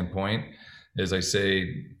marketing standpoint. Is I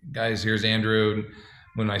say, guys, here's Andrew.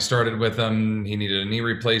 When I started with him, he needed a knee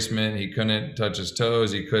replacement. He couldn't touch his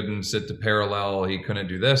toes. He couldn't sit to parallel. He couldn't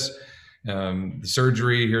do this. The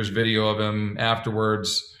surgery, here's video of him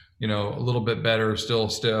afterwards, a little bit better, still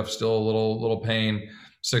stiff, still a little pain.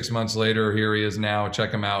 6 months later, here he is now.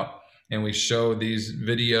 Check him out. And we show these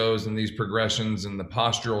videos and these progressions and the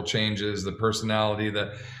postural changes, the personality,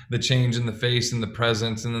 the change in the face and the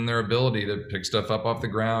presence, and then their ability to pick stuff up off the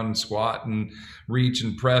ground and squat and reach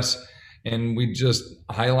and press. And we just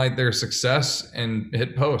highlight their success and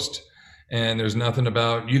hit post. And there's nothing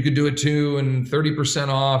about, you could do it too, and 30%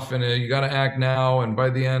 off, and you got to act now. And by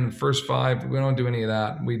the end, first 5, we don't do any of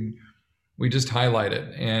that. We just highlight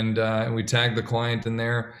it, and we tag the client in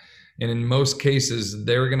there. And in most cases,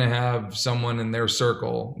 they're going to have someone in their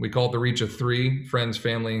circle. We call it the reach of 3, friends,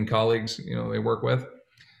 family, and colleagues, they work with.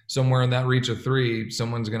 Somewhere in that reach of 3,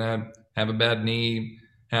 someone's going to have a bad knee,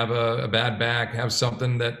 have a bad back, have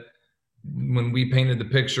something that, when we painted the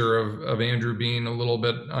picture of Andrew being a little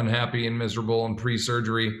bit unhappy and miserable and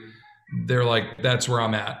pre-surgery, they're like, that's where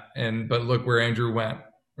I'm at. But look where Andrew went,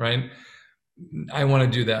 right? I want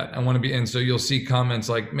to do that. I want to be. And so you'll see comments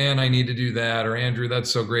like, man, I need to do that. Or Andrew,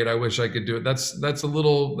 that's so great. I wish I could do it. That's a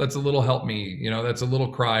little help me, that's a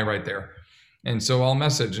little cry right there. And so I'll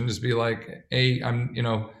message and just be like, hey, I'm,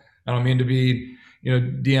 I don't mean to be,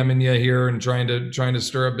 DMing you here and trying to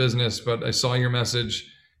stir up business, but I saw your message.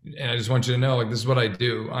 And I just want you to know, like, this is what I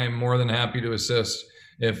do. I am more than happy to assist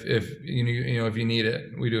if you need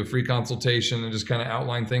it. We do a free consultation and just kind of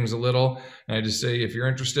outline things a little. And I just say, if you're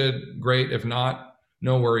interested, great. If not,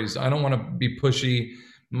 no worries. I don't want to be pushy.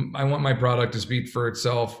 I want my product to speak for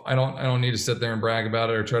itself. I don't need to sit there and brag about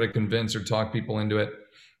it or try to convince or talk people into it.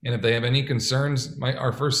 And if they have any concerns,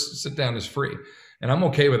 our first sit down is free. And I'm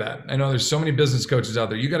okay with that. I know there's so many business coaches out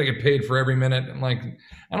there. You got to get paid for every minute. And like,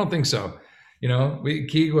 I don't think so. You know,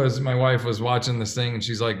 my wife was watching this thing and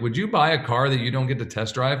she's like, would you buy a car that you don't get to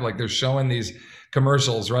test drive? Like they're showing these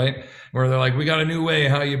commercials, right? Where they're like, we got a new way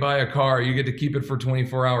how you buy a car. You get to keep it for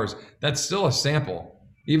 24 hours. That's still a sample.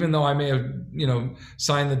 Even though I may have,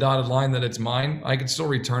 signed the dotted line that it's mine, I could still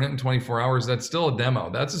return it in 24 hours. That's still a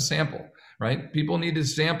demo. That's a sample, right? People need to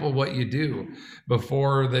sample what you do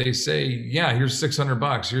before they say, yeah, here's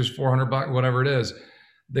 $600, here's $400, whatever it is.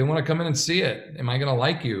 They want to come in and see it. Am I going to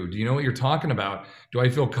like you? Do you know what you're talking about? Do I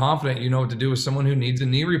feel confident you know what to do with someone who needs a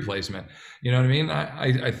knee replacement? You know what I mean?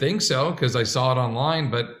 I think so because I saw it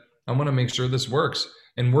online, but I want to make sure this works.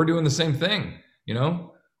 And we're doing the same thing,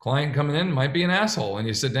 Client coming in might be an asshole, and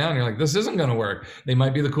you sit down and you're like, this isn't going to work. They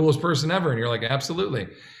might be the coolest person ever. And you're like, absolutely.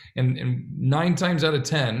 And 9 times out of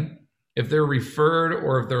 10, if they're referred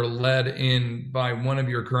or if they're led in by one of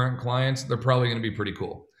your current clients, they're probably going to be pretty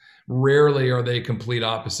cool. Rarely are they complete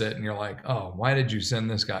opposite. And you're like, oh, why did you send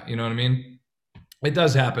this guy? You know what I mean? It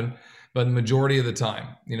does happen, but the majority of the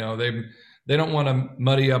time, they don't want to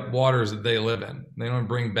muddy up waters that they live in. They don't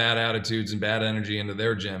bring bad attitudes and bad energy into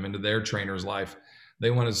their gym, into their trainer's life. They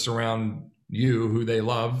want to surround you, who they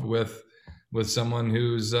love, with someone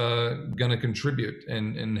who's going to contribute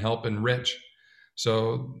and help enrich.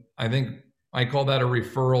 So I think I call that a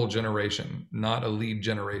referral generation, not a lead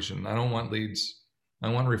generation. I don't want leads. I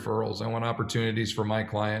want referrals. I want opportunities for my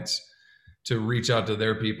clients to reach out to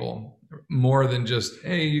their people more than just,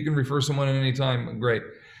 hey, you can refer someone at any time. Great.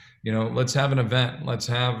 Let's have an event. Let's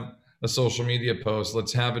have a social media post.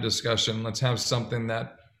 Let's have a discussion. Let's have something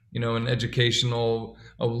that, an educational,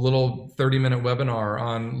 a little 30-minute webinar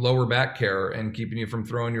on lower back care and keeping you from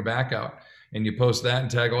throwing your back out. And you post that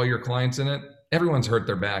and tag all your clients in it. Everyone's hurt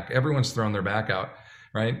their back. Everyone's thrown their back out,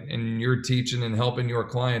 right? And you're teaching and helping your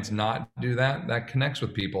clients not do that. That connects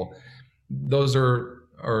with people. Those are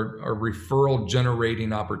referral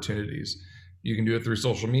generating opportunities. You can do it through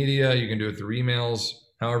social media. You can do it through emails,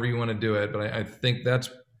 however you want to do it. But I think that's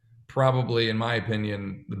probably, in my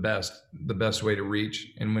opinion, the best way to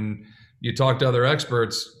reach. And when you talk to other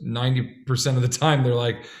experts, 90% of the time they're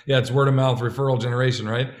like, yeah, it's word of mouth referral generation,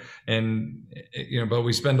 right? And but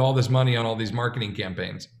we spend all this money on all these marketing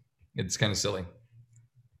campaigns. It's kind of silly.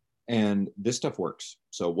 And this stuff works.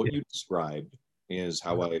 So what you described is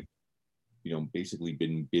how I've basically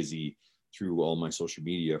been busy through all my social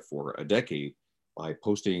media for a decade by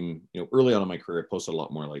posting. Early on in my career, I posted a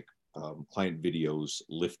lot more like client videos,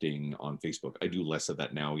 lifting on Facebook. I do less of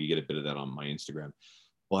that now. You get a bit of that on my Instagram,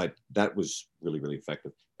 but that was really, really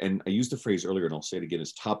effective. And I used the phrase earlier, and I'll say it again,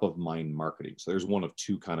 is top of mind marketing. So there's one of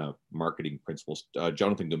 2 kind of marketing principles.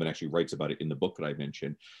 Jonathan Goodman actually writes about it in the book that I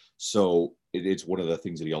mentioned. So it's one of the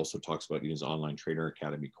things that he also talks about in his online trainer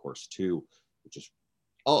academy course too, which is,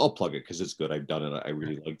 I'll plug it because it's good. I've done it. I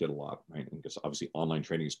really liked it a lot, right? And because obviously online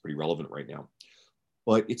training is pretty relevant right now.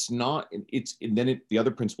 But it's not, the other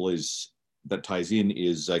principle is that ties in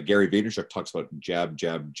is Gary Vaynerchuk talks about jab,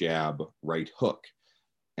 jab, jab, right hook.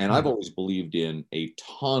 And I've always believed in a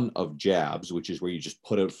ton of jabs, which is where you just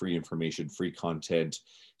put out free information, free content,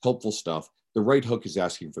 helpful stuff. The right hook is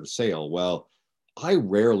asking for the sale. Well, I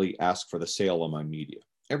rarely ask for the sale on my media.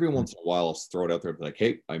 Every once in a while, I'll throw it out there, like,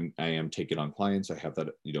 hey, I am taking on clients. I have that,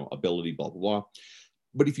 ability, blah, blah, blah.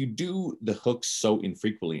 But if you do the hooks so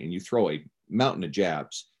infrequently and you throw a mountain of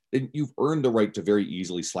jabs, then you've earned the right to very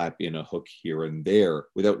easily slap in a hook here and there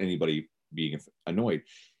without anybody being annoyed.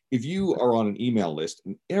 If you are on an email list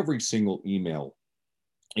and every single email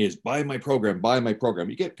is buy my program,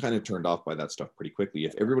 you get kind of turned off by that stuff pretty quickly.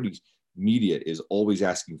 If everybody's media is always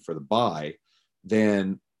asking for the buy,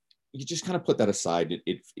 then you just kind of put that aside.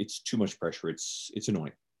 It's too much pressure. It's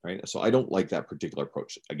annoying, right? So I don't like that particular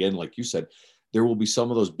approach. Again, like you said, there will be some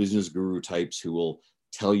of those business guru types who will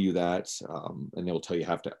tell you that, and they'll tell you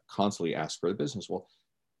have to constantly ask for the business. Well,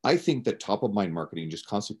 I think that top of mind marketing, just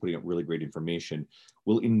constantly putting out really great information,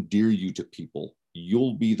 will endear you to people.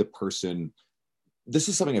 You'll be the person. This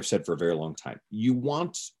is something I've said for a very long time. You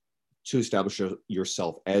want to establish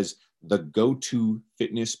yourself as the go-to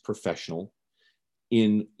fitness professional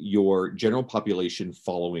in your general population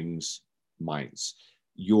following's minds.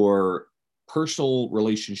 Your personal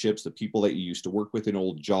relationships, the people that you used to work with in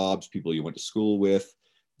old jobs, people you went to school with,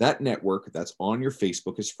 that network that's on your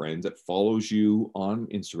Facebook as friends, that follows you on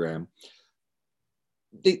Instagram,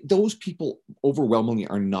 those people overwhelmingly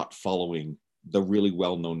are not following the really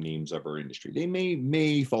well-known names of our industry. They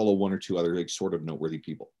may follow 1 or 2 other like sort of noteworthy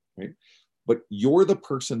people, right? But you're the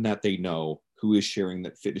person that they know who is sharing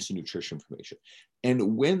that fitness and nutrition information.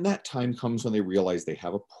 And when that time comes when they realize they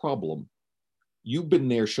have a problem, you've been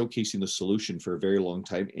there showcasing the solution for a very long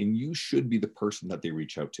time, and you should be the person that they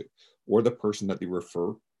reach out to, or the person that they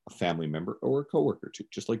refer a family member or a coworker to,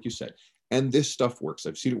 just like you said. And this stuff works.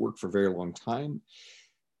 I've seen it work for a very long time.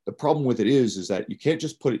 The problem with it is that you can't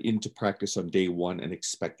just put it into practice on day one and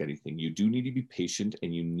expect anything. You do need to be patient,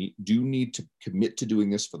 and you do need to commit to doing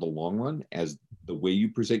this for the long run as the way you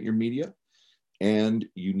present your media. And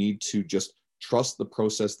you need to just trust the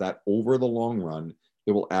process that over the long run,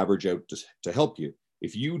 it will average out to help you.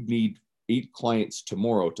 If you need 8 clients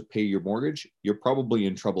tomorrow to pay your mortgage, you're probably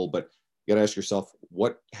in trouble, but you gotta ask yourself,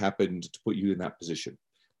 what happened to put you in that position?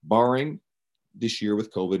 Barring this year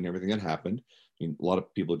with COVID and everything that happened, I mean, a lot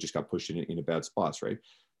of people just got pushed in a bad spots, right?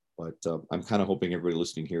 But I'm kind of hoping everybody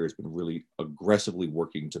listening here has been really aggressively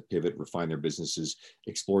working to pivot, refine their businesses,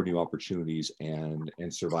 explore new opportunities, and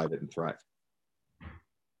survive it and thrive.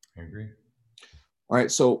 I agree. All right,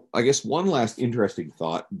 so I guess one last interesting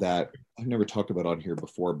thought that I've never talked about on here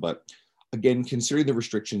before, but again, considering the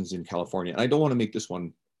restrictions in California, and I don't want to make this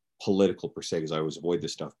one political per se, because I always avoid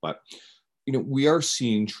this stuff, but we are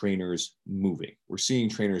seeing trainers moving. We're seeing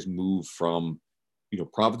trainers move from,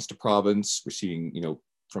 province to province. We're seeing,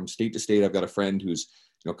 from state to state. I've got a friend who's,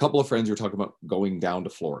 a couple of friends who are talking about going down to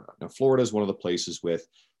Florida. Now, Florida is one of the places with,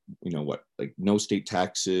 like no state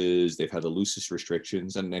taxes. They've had the loosest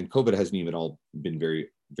restrictions, and COVID hasn't even all been very,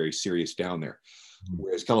 very serious down there.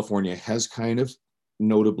 Whereas California has kind of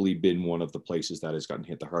notably been one of the places that has gotten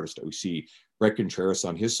hit the hardest. We see Brett Contreras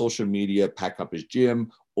on his social media pack up his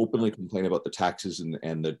gym, openly complain about the taxes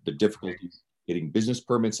and the difficulty getting business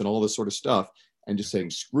permits and all this sort of stuff, and just saying,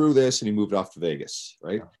 screw this, and he moved off to Vegas,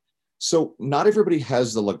 right? So not everybody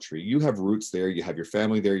has the luxury. You have roots there, you have your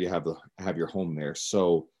family there, you have your home there.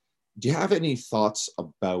 So do you have any thoughts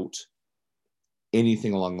about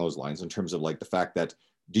anything along those lines in terms of like the fact that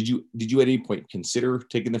did you at any point consider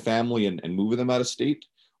taking the family and moving them out of state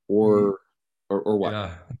or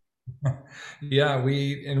what? Yeah,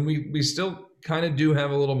 we still kind of do have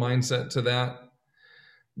a little mindset to that.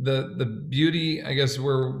 The beauty, I guess,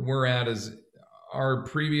 where we're at is our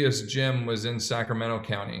previous gym was in Sacramento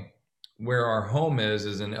County, where our home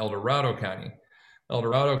is in El Dorado County. El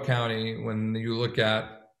Dorado County, when you look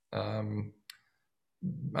at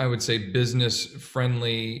I would say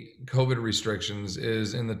business-friendly COVID restrictions,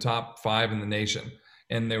 is in the top 5 in the nation,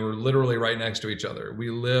 and they were literally right next to each other. We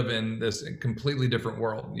live in this completely different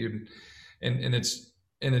world. You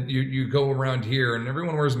go around here, and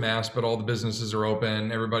everyone wears masks, but all the businesses are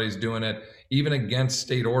open. Everybody's doing it, even against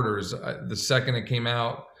state orders. The second it came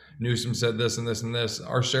out, Newsom said this and this and this.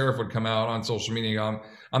 Our sheriff would come out on social media, go,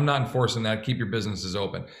 I'm not enforcing that. Keep your businesses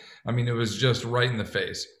open. I mean, it was just right in the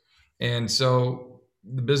face. And so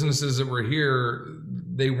the businesses that were here,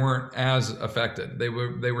 they weren't as affected. They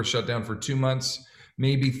were shut down for 2 months,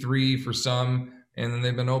 maybe 3 for some, and then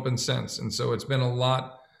they've been open since. And so it's been a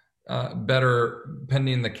lot better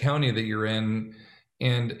pending the county that you're in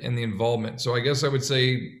and the involvement. So I guess I would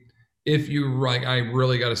say, if you like, I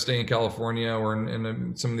really got to stay in California or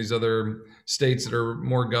in some of these other states that are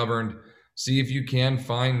more governed, see if you can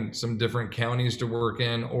find some different counties to work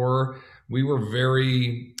in. Or we were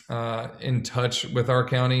very in touch with our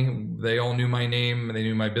county. They all knew my name. They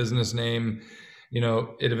knew my business name.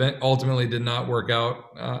 It ultimately did not work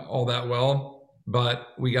out all that well, but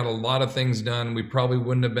we got a lot of things done. We probably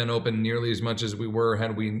wouldn't have been open nearly as much as we were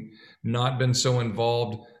had we not been so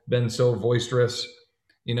involved, been so boisterous,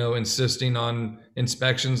 insisting on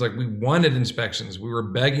inspections. Like, we wanted inspections. We were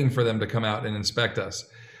begging for them to come out and inspect us,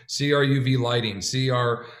 see our UV lighting, see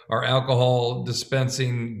our alcohol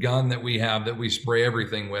dispensing gun that we have that we spray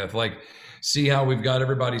everything with, like, see how we've got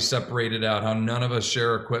everybody separated out, how none of us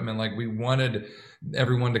share equipment. Like, we wanted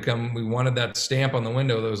everyone to come. We wanted that stamp on the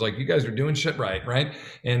window that was like, you guys are doing shit right?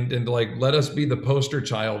 And like, let us be the poster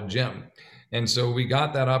child gym. And so we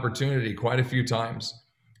got that opportunity quite a few times.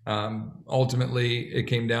 Ultimately, it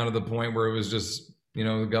came down to the point where it was just,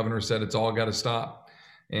 the governor said it's all got to stop,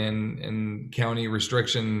 and county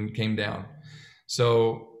restriction came down.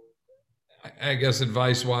 So I guess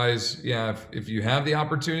advice-wise, yeah, if you have the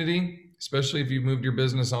opportunity, especially if you've moved your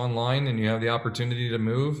business online and you have the opportunity to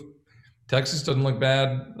move, Texas doesn't look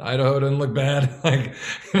bad. Idaho doesn't look bad. Like,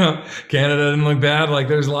 Canada doesn't look bad. Like,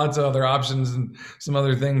 there's lots of other options and some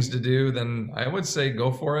other things to do. Then I would say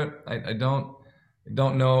go for it. I don't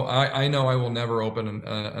know. I know I will never open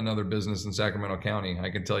another business in Sacramento County. I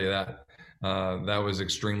can tell you that. That was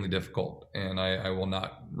extremely difficult, and I will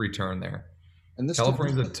not return there. And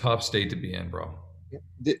California's a tough state to be in, bro.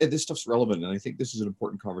 This stuff's relevant, and I think this is an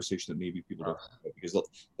important conversation that maybe people don't talk about, because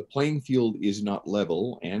the playing field is not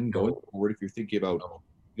level. And going forward, if you're thinking about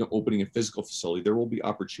opening a physical facility, there will be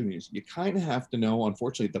opportunities. You kind of have to know,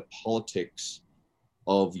 unfortunately, the politics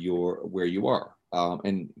of where you are.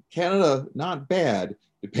 And Canada, not bad,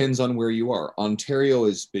 depends on where you are. Ontario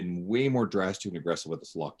has been way more drastic and aggressive with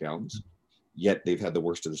its lockdowns, yet they've had the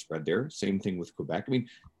worst of the spread there. Same thing with Quebec. I mean,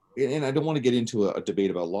 and I don't want to get into a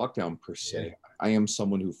debate about lockdown per se. Yeah. I am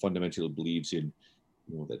someone who fundamentally believes in,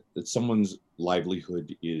 that someone's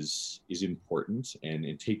livelihood is important,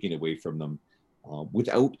 and taking away from them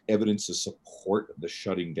without evidence to support the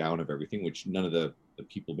shutting down of everything, which none of the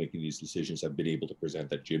people making these decisions have been able to present,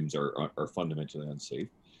 that gyms are fundamentally unsafe.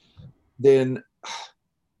 Then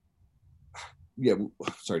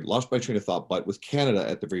sorry, lost my train of thought. But with Canada,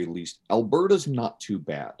 at the very least, Alberta's not too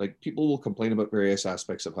bad. Like, people will complain about various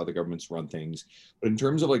aspects of how the governments run things, but in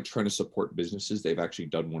terms of like trying to support businesses, they've actually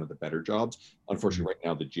done one of the better jobs. Unfortunately, right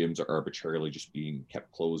now the gyms are arbitrarily just being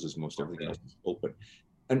kept closed as most everything else is open.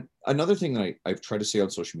 And another thing that I've tried to say on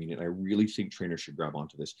social media, and I really think trainers should grab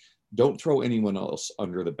onto this: don't throw anyone else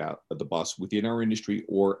under the bus within our industry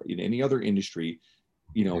or in any other industry,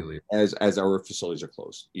 as our facilities are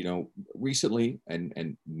closed. Recently,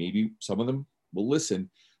 and maybe some of them will listen,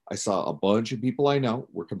 I saw a bunch of people I know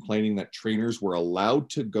were complaining that trainers were allowed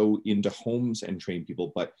to go into homes and train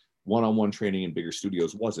people, but one-on-one training in bigger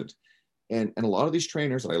studios wasn't. And a lot of these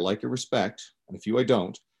trainers that I like and respect, and a few I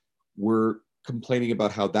don't, were complaining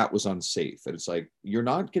about how that was unsafe. And it's like, you're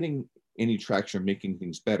not getting any traction or making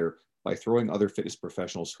things better by throwing other fitness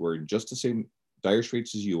professionals who are in just the same dire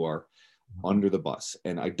straits as you are under the bus.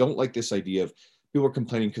 And I don't like this idea of people are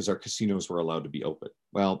complaining because our casinos were allowed to be open.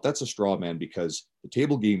 Well, that's a straw man, because the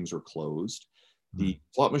table games were closed, the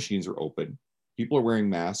slot machines are open, people are wearing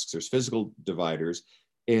masks, there's physical dividers,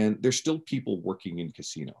 and there's still people working in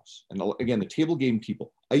casinos. And again, the table game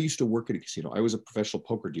people, I used to work at a casino. I was a professional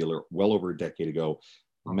poker dealer well over a decade ago,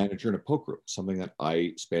 manager in a poker room, something that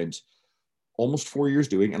I spent almost 4 years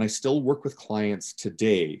doing. And I still work with clients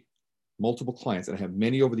today, multiple clients, and I have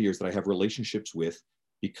many over the years that I have relationships with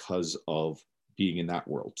because of being in that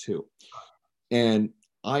world too. And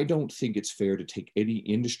I don't think it's fair to take any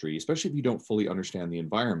industry, especially if you don't fully understand the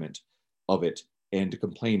environment of it, and to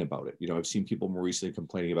complain about it. I've seen people more recently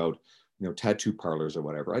complaining about, tattoo parlors or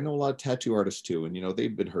whatever. I know a lot of tattoo artists too, and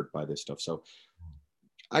they've been hurt by this stuff. So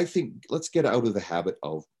I think let's get out of the habit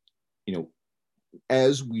of,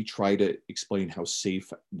 as we try to explain how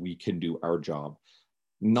safe we can do our job,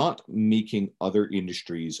 not making other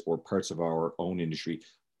industries or parts of our own industry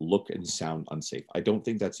look and sound unsafe. I don't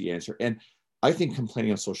think that's the answer. And I think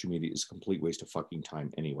complaining on social media is a complete waste of fucking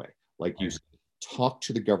time anyway. Like, you talk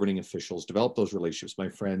to the governing officials, develop those relationships. My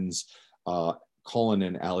friends, Colin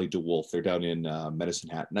and Ali DeWolf, they're down in Medicine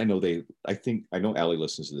Hat. And I know Ali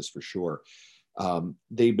listens to this for sure.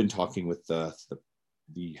 They've been talking with their,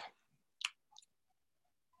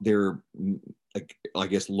 I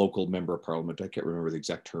guess, local member of parliament. I can't remember the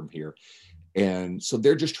exact term here. And so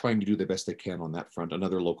they're just trying to do the best they can on that front.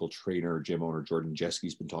 Another local trainer, gym owner, Jordan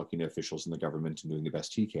Jeski's been talking to officials in the government and doing the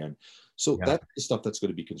best he can. So that's the stuff that's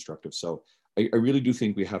going to be constructive. So I really do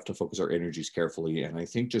think we have to focus our energies carefully. And I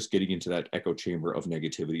think just getting into that echo chamber of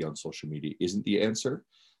negativity on social media isn't the answer.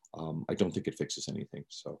 I don't think it fixes anything.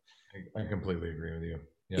 So I completely agree with you.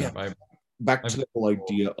 Yeah. Back to the whole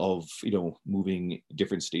idea of, moving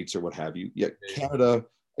different states or what have you. Yeah, Canada,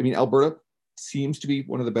 Alberta seems to be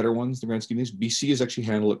one of the better ones in the grand scheme of things. BC has actually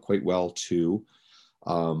handled it quite well too.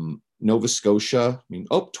 Nova Scotia,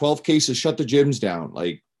 12 cases, shut the gyms down.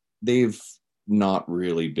 Like, they've not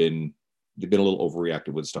really been, they've been a little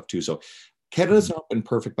overreactive with stuff too. So Canada's not been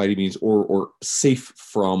perfect by any means, or safe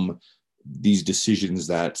from these decisions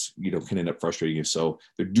that, can end up frustrating you. So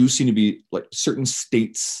there do seem to be like certain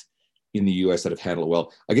states in the US that have handled it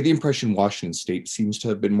well. I get the impression Washington State seems to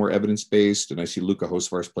have been more evidence-based, and I see Luca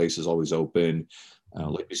Hocevar's place is always open.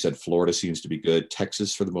 Like you said, Florida seems to be good.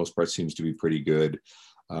 Texas, for the most part, seems to be pretty good.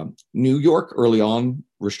 New York early on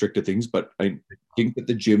restricted things, but I think that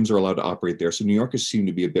the gyms are allowed to operate there. So New York has seemed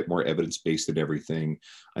to be a bit more evidence-based than everything.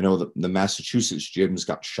 I know that the Massachusetts gyms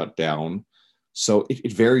got shut down. So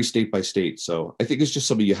it varies state by state. So I think it's just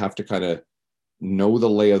something you have to kind of know the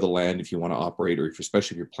lay of the land if you want to operate, or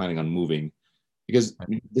especially if you're planning on moving, because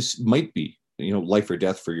this might be, life or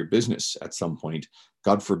death for your business at some point.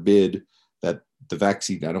 God forbid that the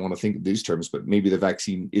vaccine, I don't want to think of these terms, but maybe the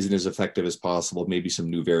vaccine isn't as effective as possible. Maybe some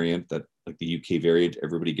new variant that, like the UK variant,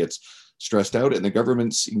 everybody gets stressed out, and the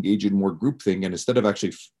governments engage in more groupthink, and instead of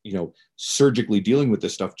actually, surgically dealing with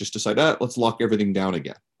this stuff, just decide, let's lock everything down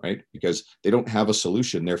again, right? Because they don't have a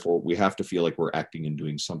solution. Therefore, we have to feel like we're acting and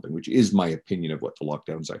doing something, which is my opinion of what the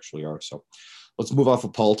lockdowns actually are. So let's move off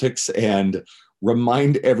of politics and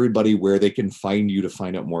remind everybody where they can find you to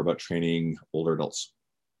find out more about training older adults.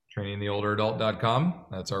 trainingtheolderadult.com.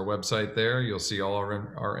 That's our website there. You'll see all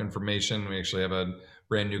our information. We actually have a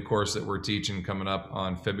brand new course that we're teaching coming up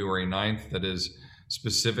on February 9th that is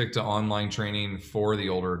specific to online training for the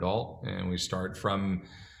older adult. And we start from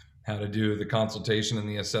how to do the consultation and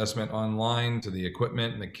the assessment online to the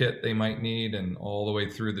equipment and the kit they might need, and all the way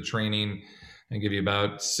through the training, and give you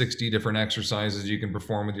about 60 different exercises you can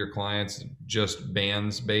perform with your clients, just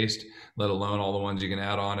bands based, let alone all the ones you can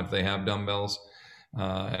add on if they have dumbbells.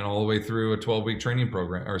 And all the way through a 12-week training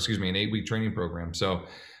program, or excuse me, an 8-week training program. So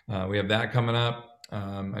we have that coming up.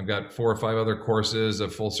 I've got 4 or 5 other courses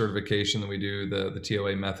of full certification that we do, the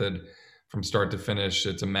TOA method from start to finish.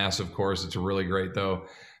 It's a massive course. It's really great though.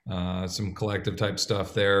 Some collective type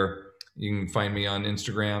stuff there. You can find me on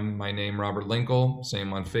Instagram, my name, Robert Linkle,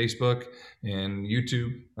 same on Facebook and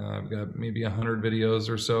YouTube. I've got maybe 100 videos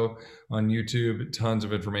or so on YouTube, tons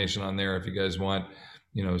of information on there if you guys want,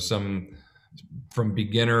 some from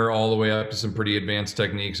beginner all the way up to some pretty advanced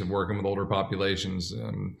techniques of working with older populations,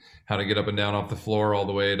 how to get up and down off the floor, all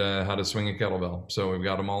the way to how to swing a kettlebell. So we've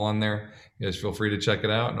got them all on there. You guys feel free to check it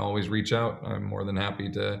out and always reach out. I'm more than happy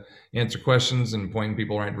to answer questions and point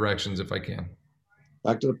people in the right directions if I can.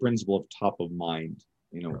 Back to the principle of top of mind.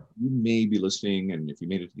 You may be listening, and if you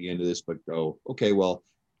made it to the end of this, but go, okay, well,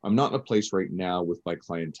 I'm not in a place right now with my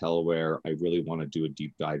clientele where I really want to do a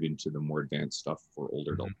deep dive into the more advanced stuff for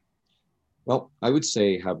older adults. Well, I would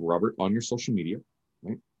say have Robert on your social media,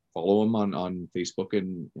 right? Follow him on Facebook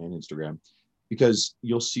and Instagram, because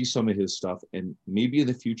you'll see some of his stuff. And maybe in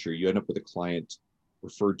the future, you end up with a client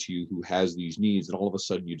referred to you who has these needs, and all of a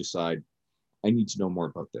sudden you decide, I need to know more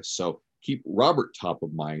about this. So keep Robert top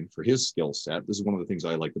of mind for his skill set. This is one of the things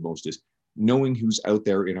I like the most, is knowing who's out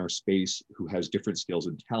there in our space who has different skills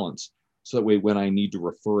and talents. So that way, when I need to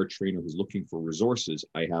refer a trainer who's looking for resources,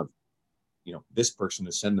 I have, this person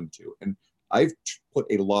to send them to. And I've put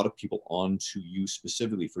a lot of people onto you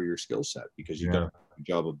specifically for your skill set, because you've done a good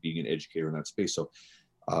job of being an educator in that space. So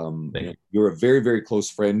you're a very, very close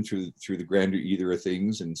friend through the grander either of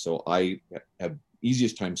things. And so I have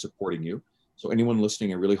easiest time supporting you. So anyone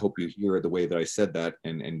listening, I really hope you hear the way that I said that,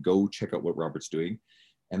 and go check out what Robert's doing.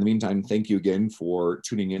 In the meantime, thank you again for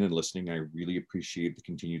tuning in and listening. I really appreciate the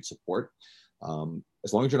continued support.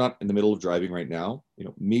 As long as you're not in the middle of driving right now,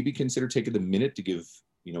 maybe consider taking the minute to give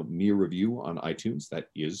me a review on iTunes. That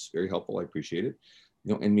is very helpful. I appreciate it.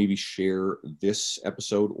 And maybe share this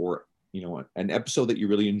episode, or an episode that you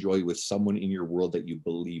really enjoy, with someone in your world that you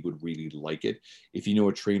believe would really like it. If you know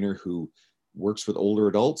a trainer who works with older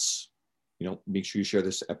adults, make sure you share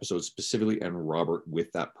this episode specifically and Robert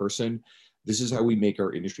with that person. This is how we make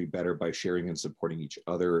our industry better, by sharing and supporting each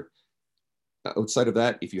other. Outside of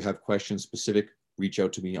that, if you have questions specific, reach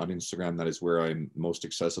out to me on Instagram. That is where I'm most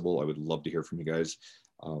accessible. I would love to hear from you guys.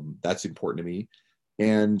 That's important to me.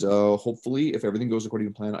 And hopefully, if everything goes according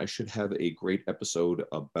to plan, I should have a great episode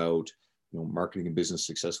about marketing and business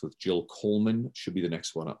success with Jill Coleman. Should be the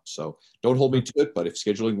next one up. So don't hold me to it, but if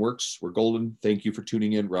scheduling works, we're golden. Thank you for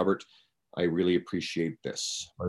tuning in, Robert. I really appreciate this.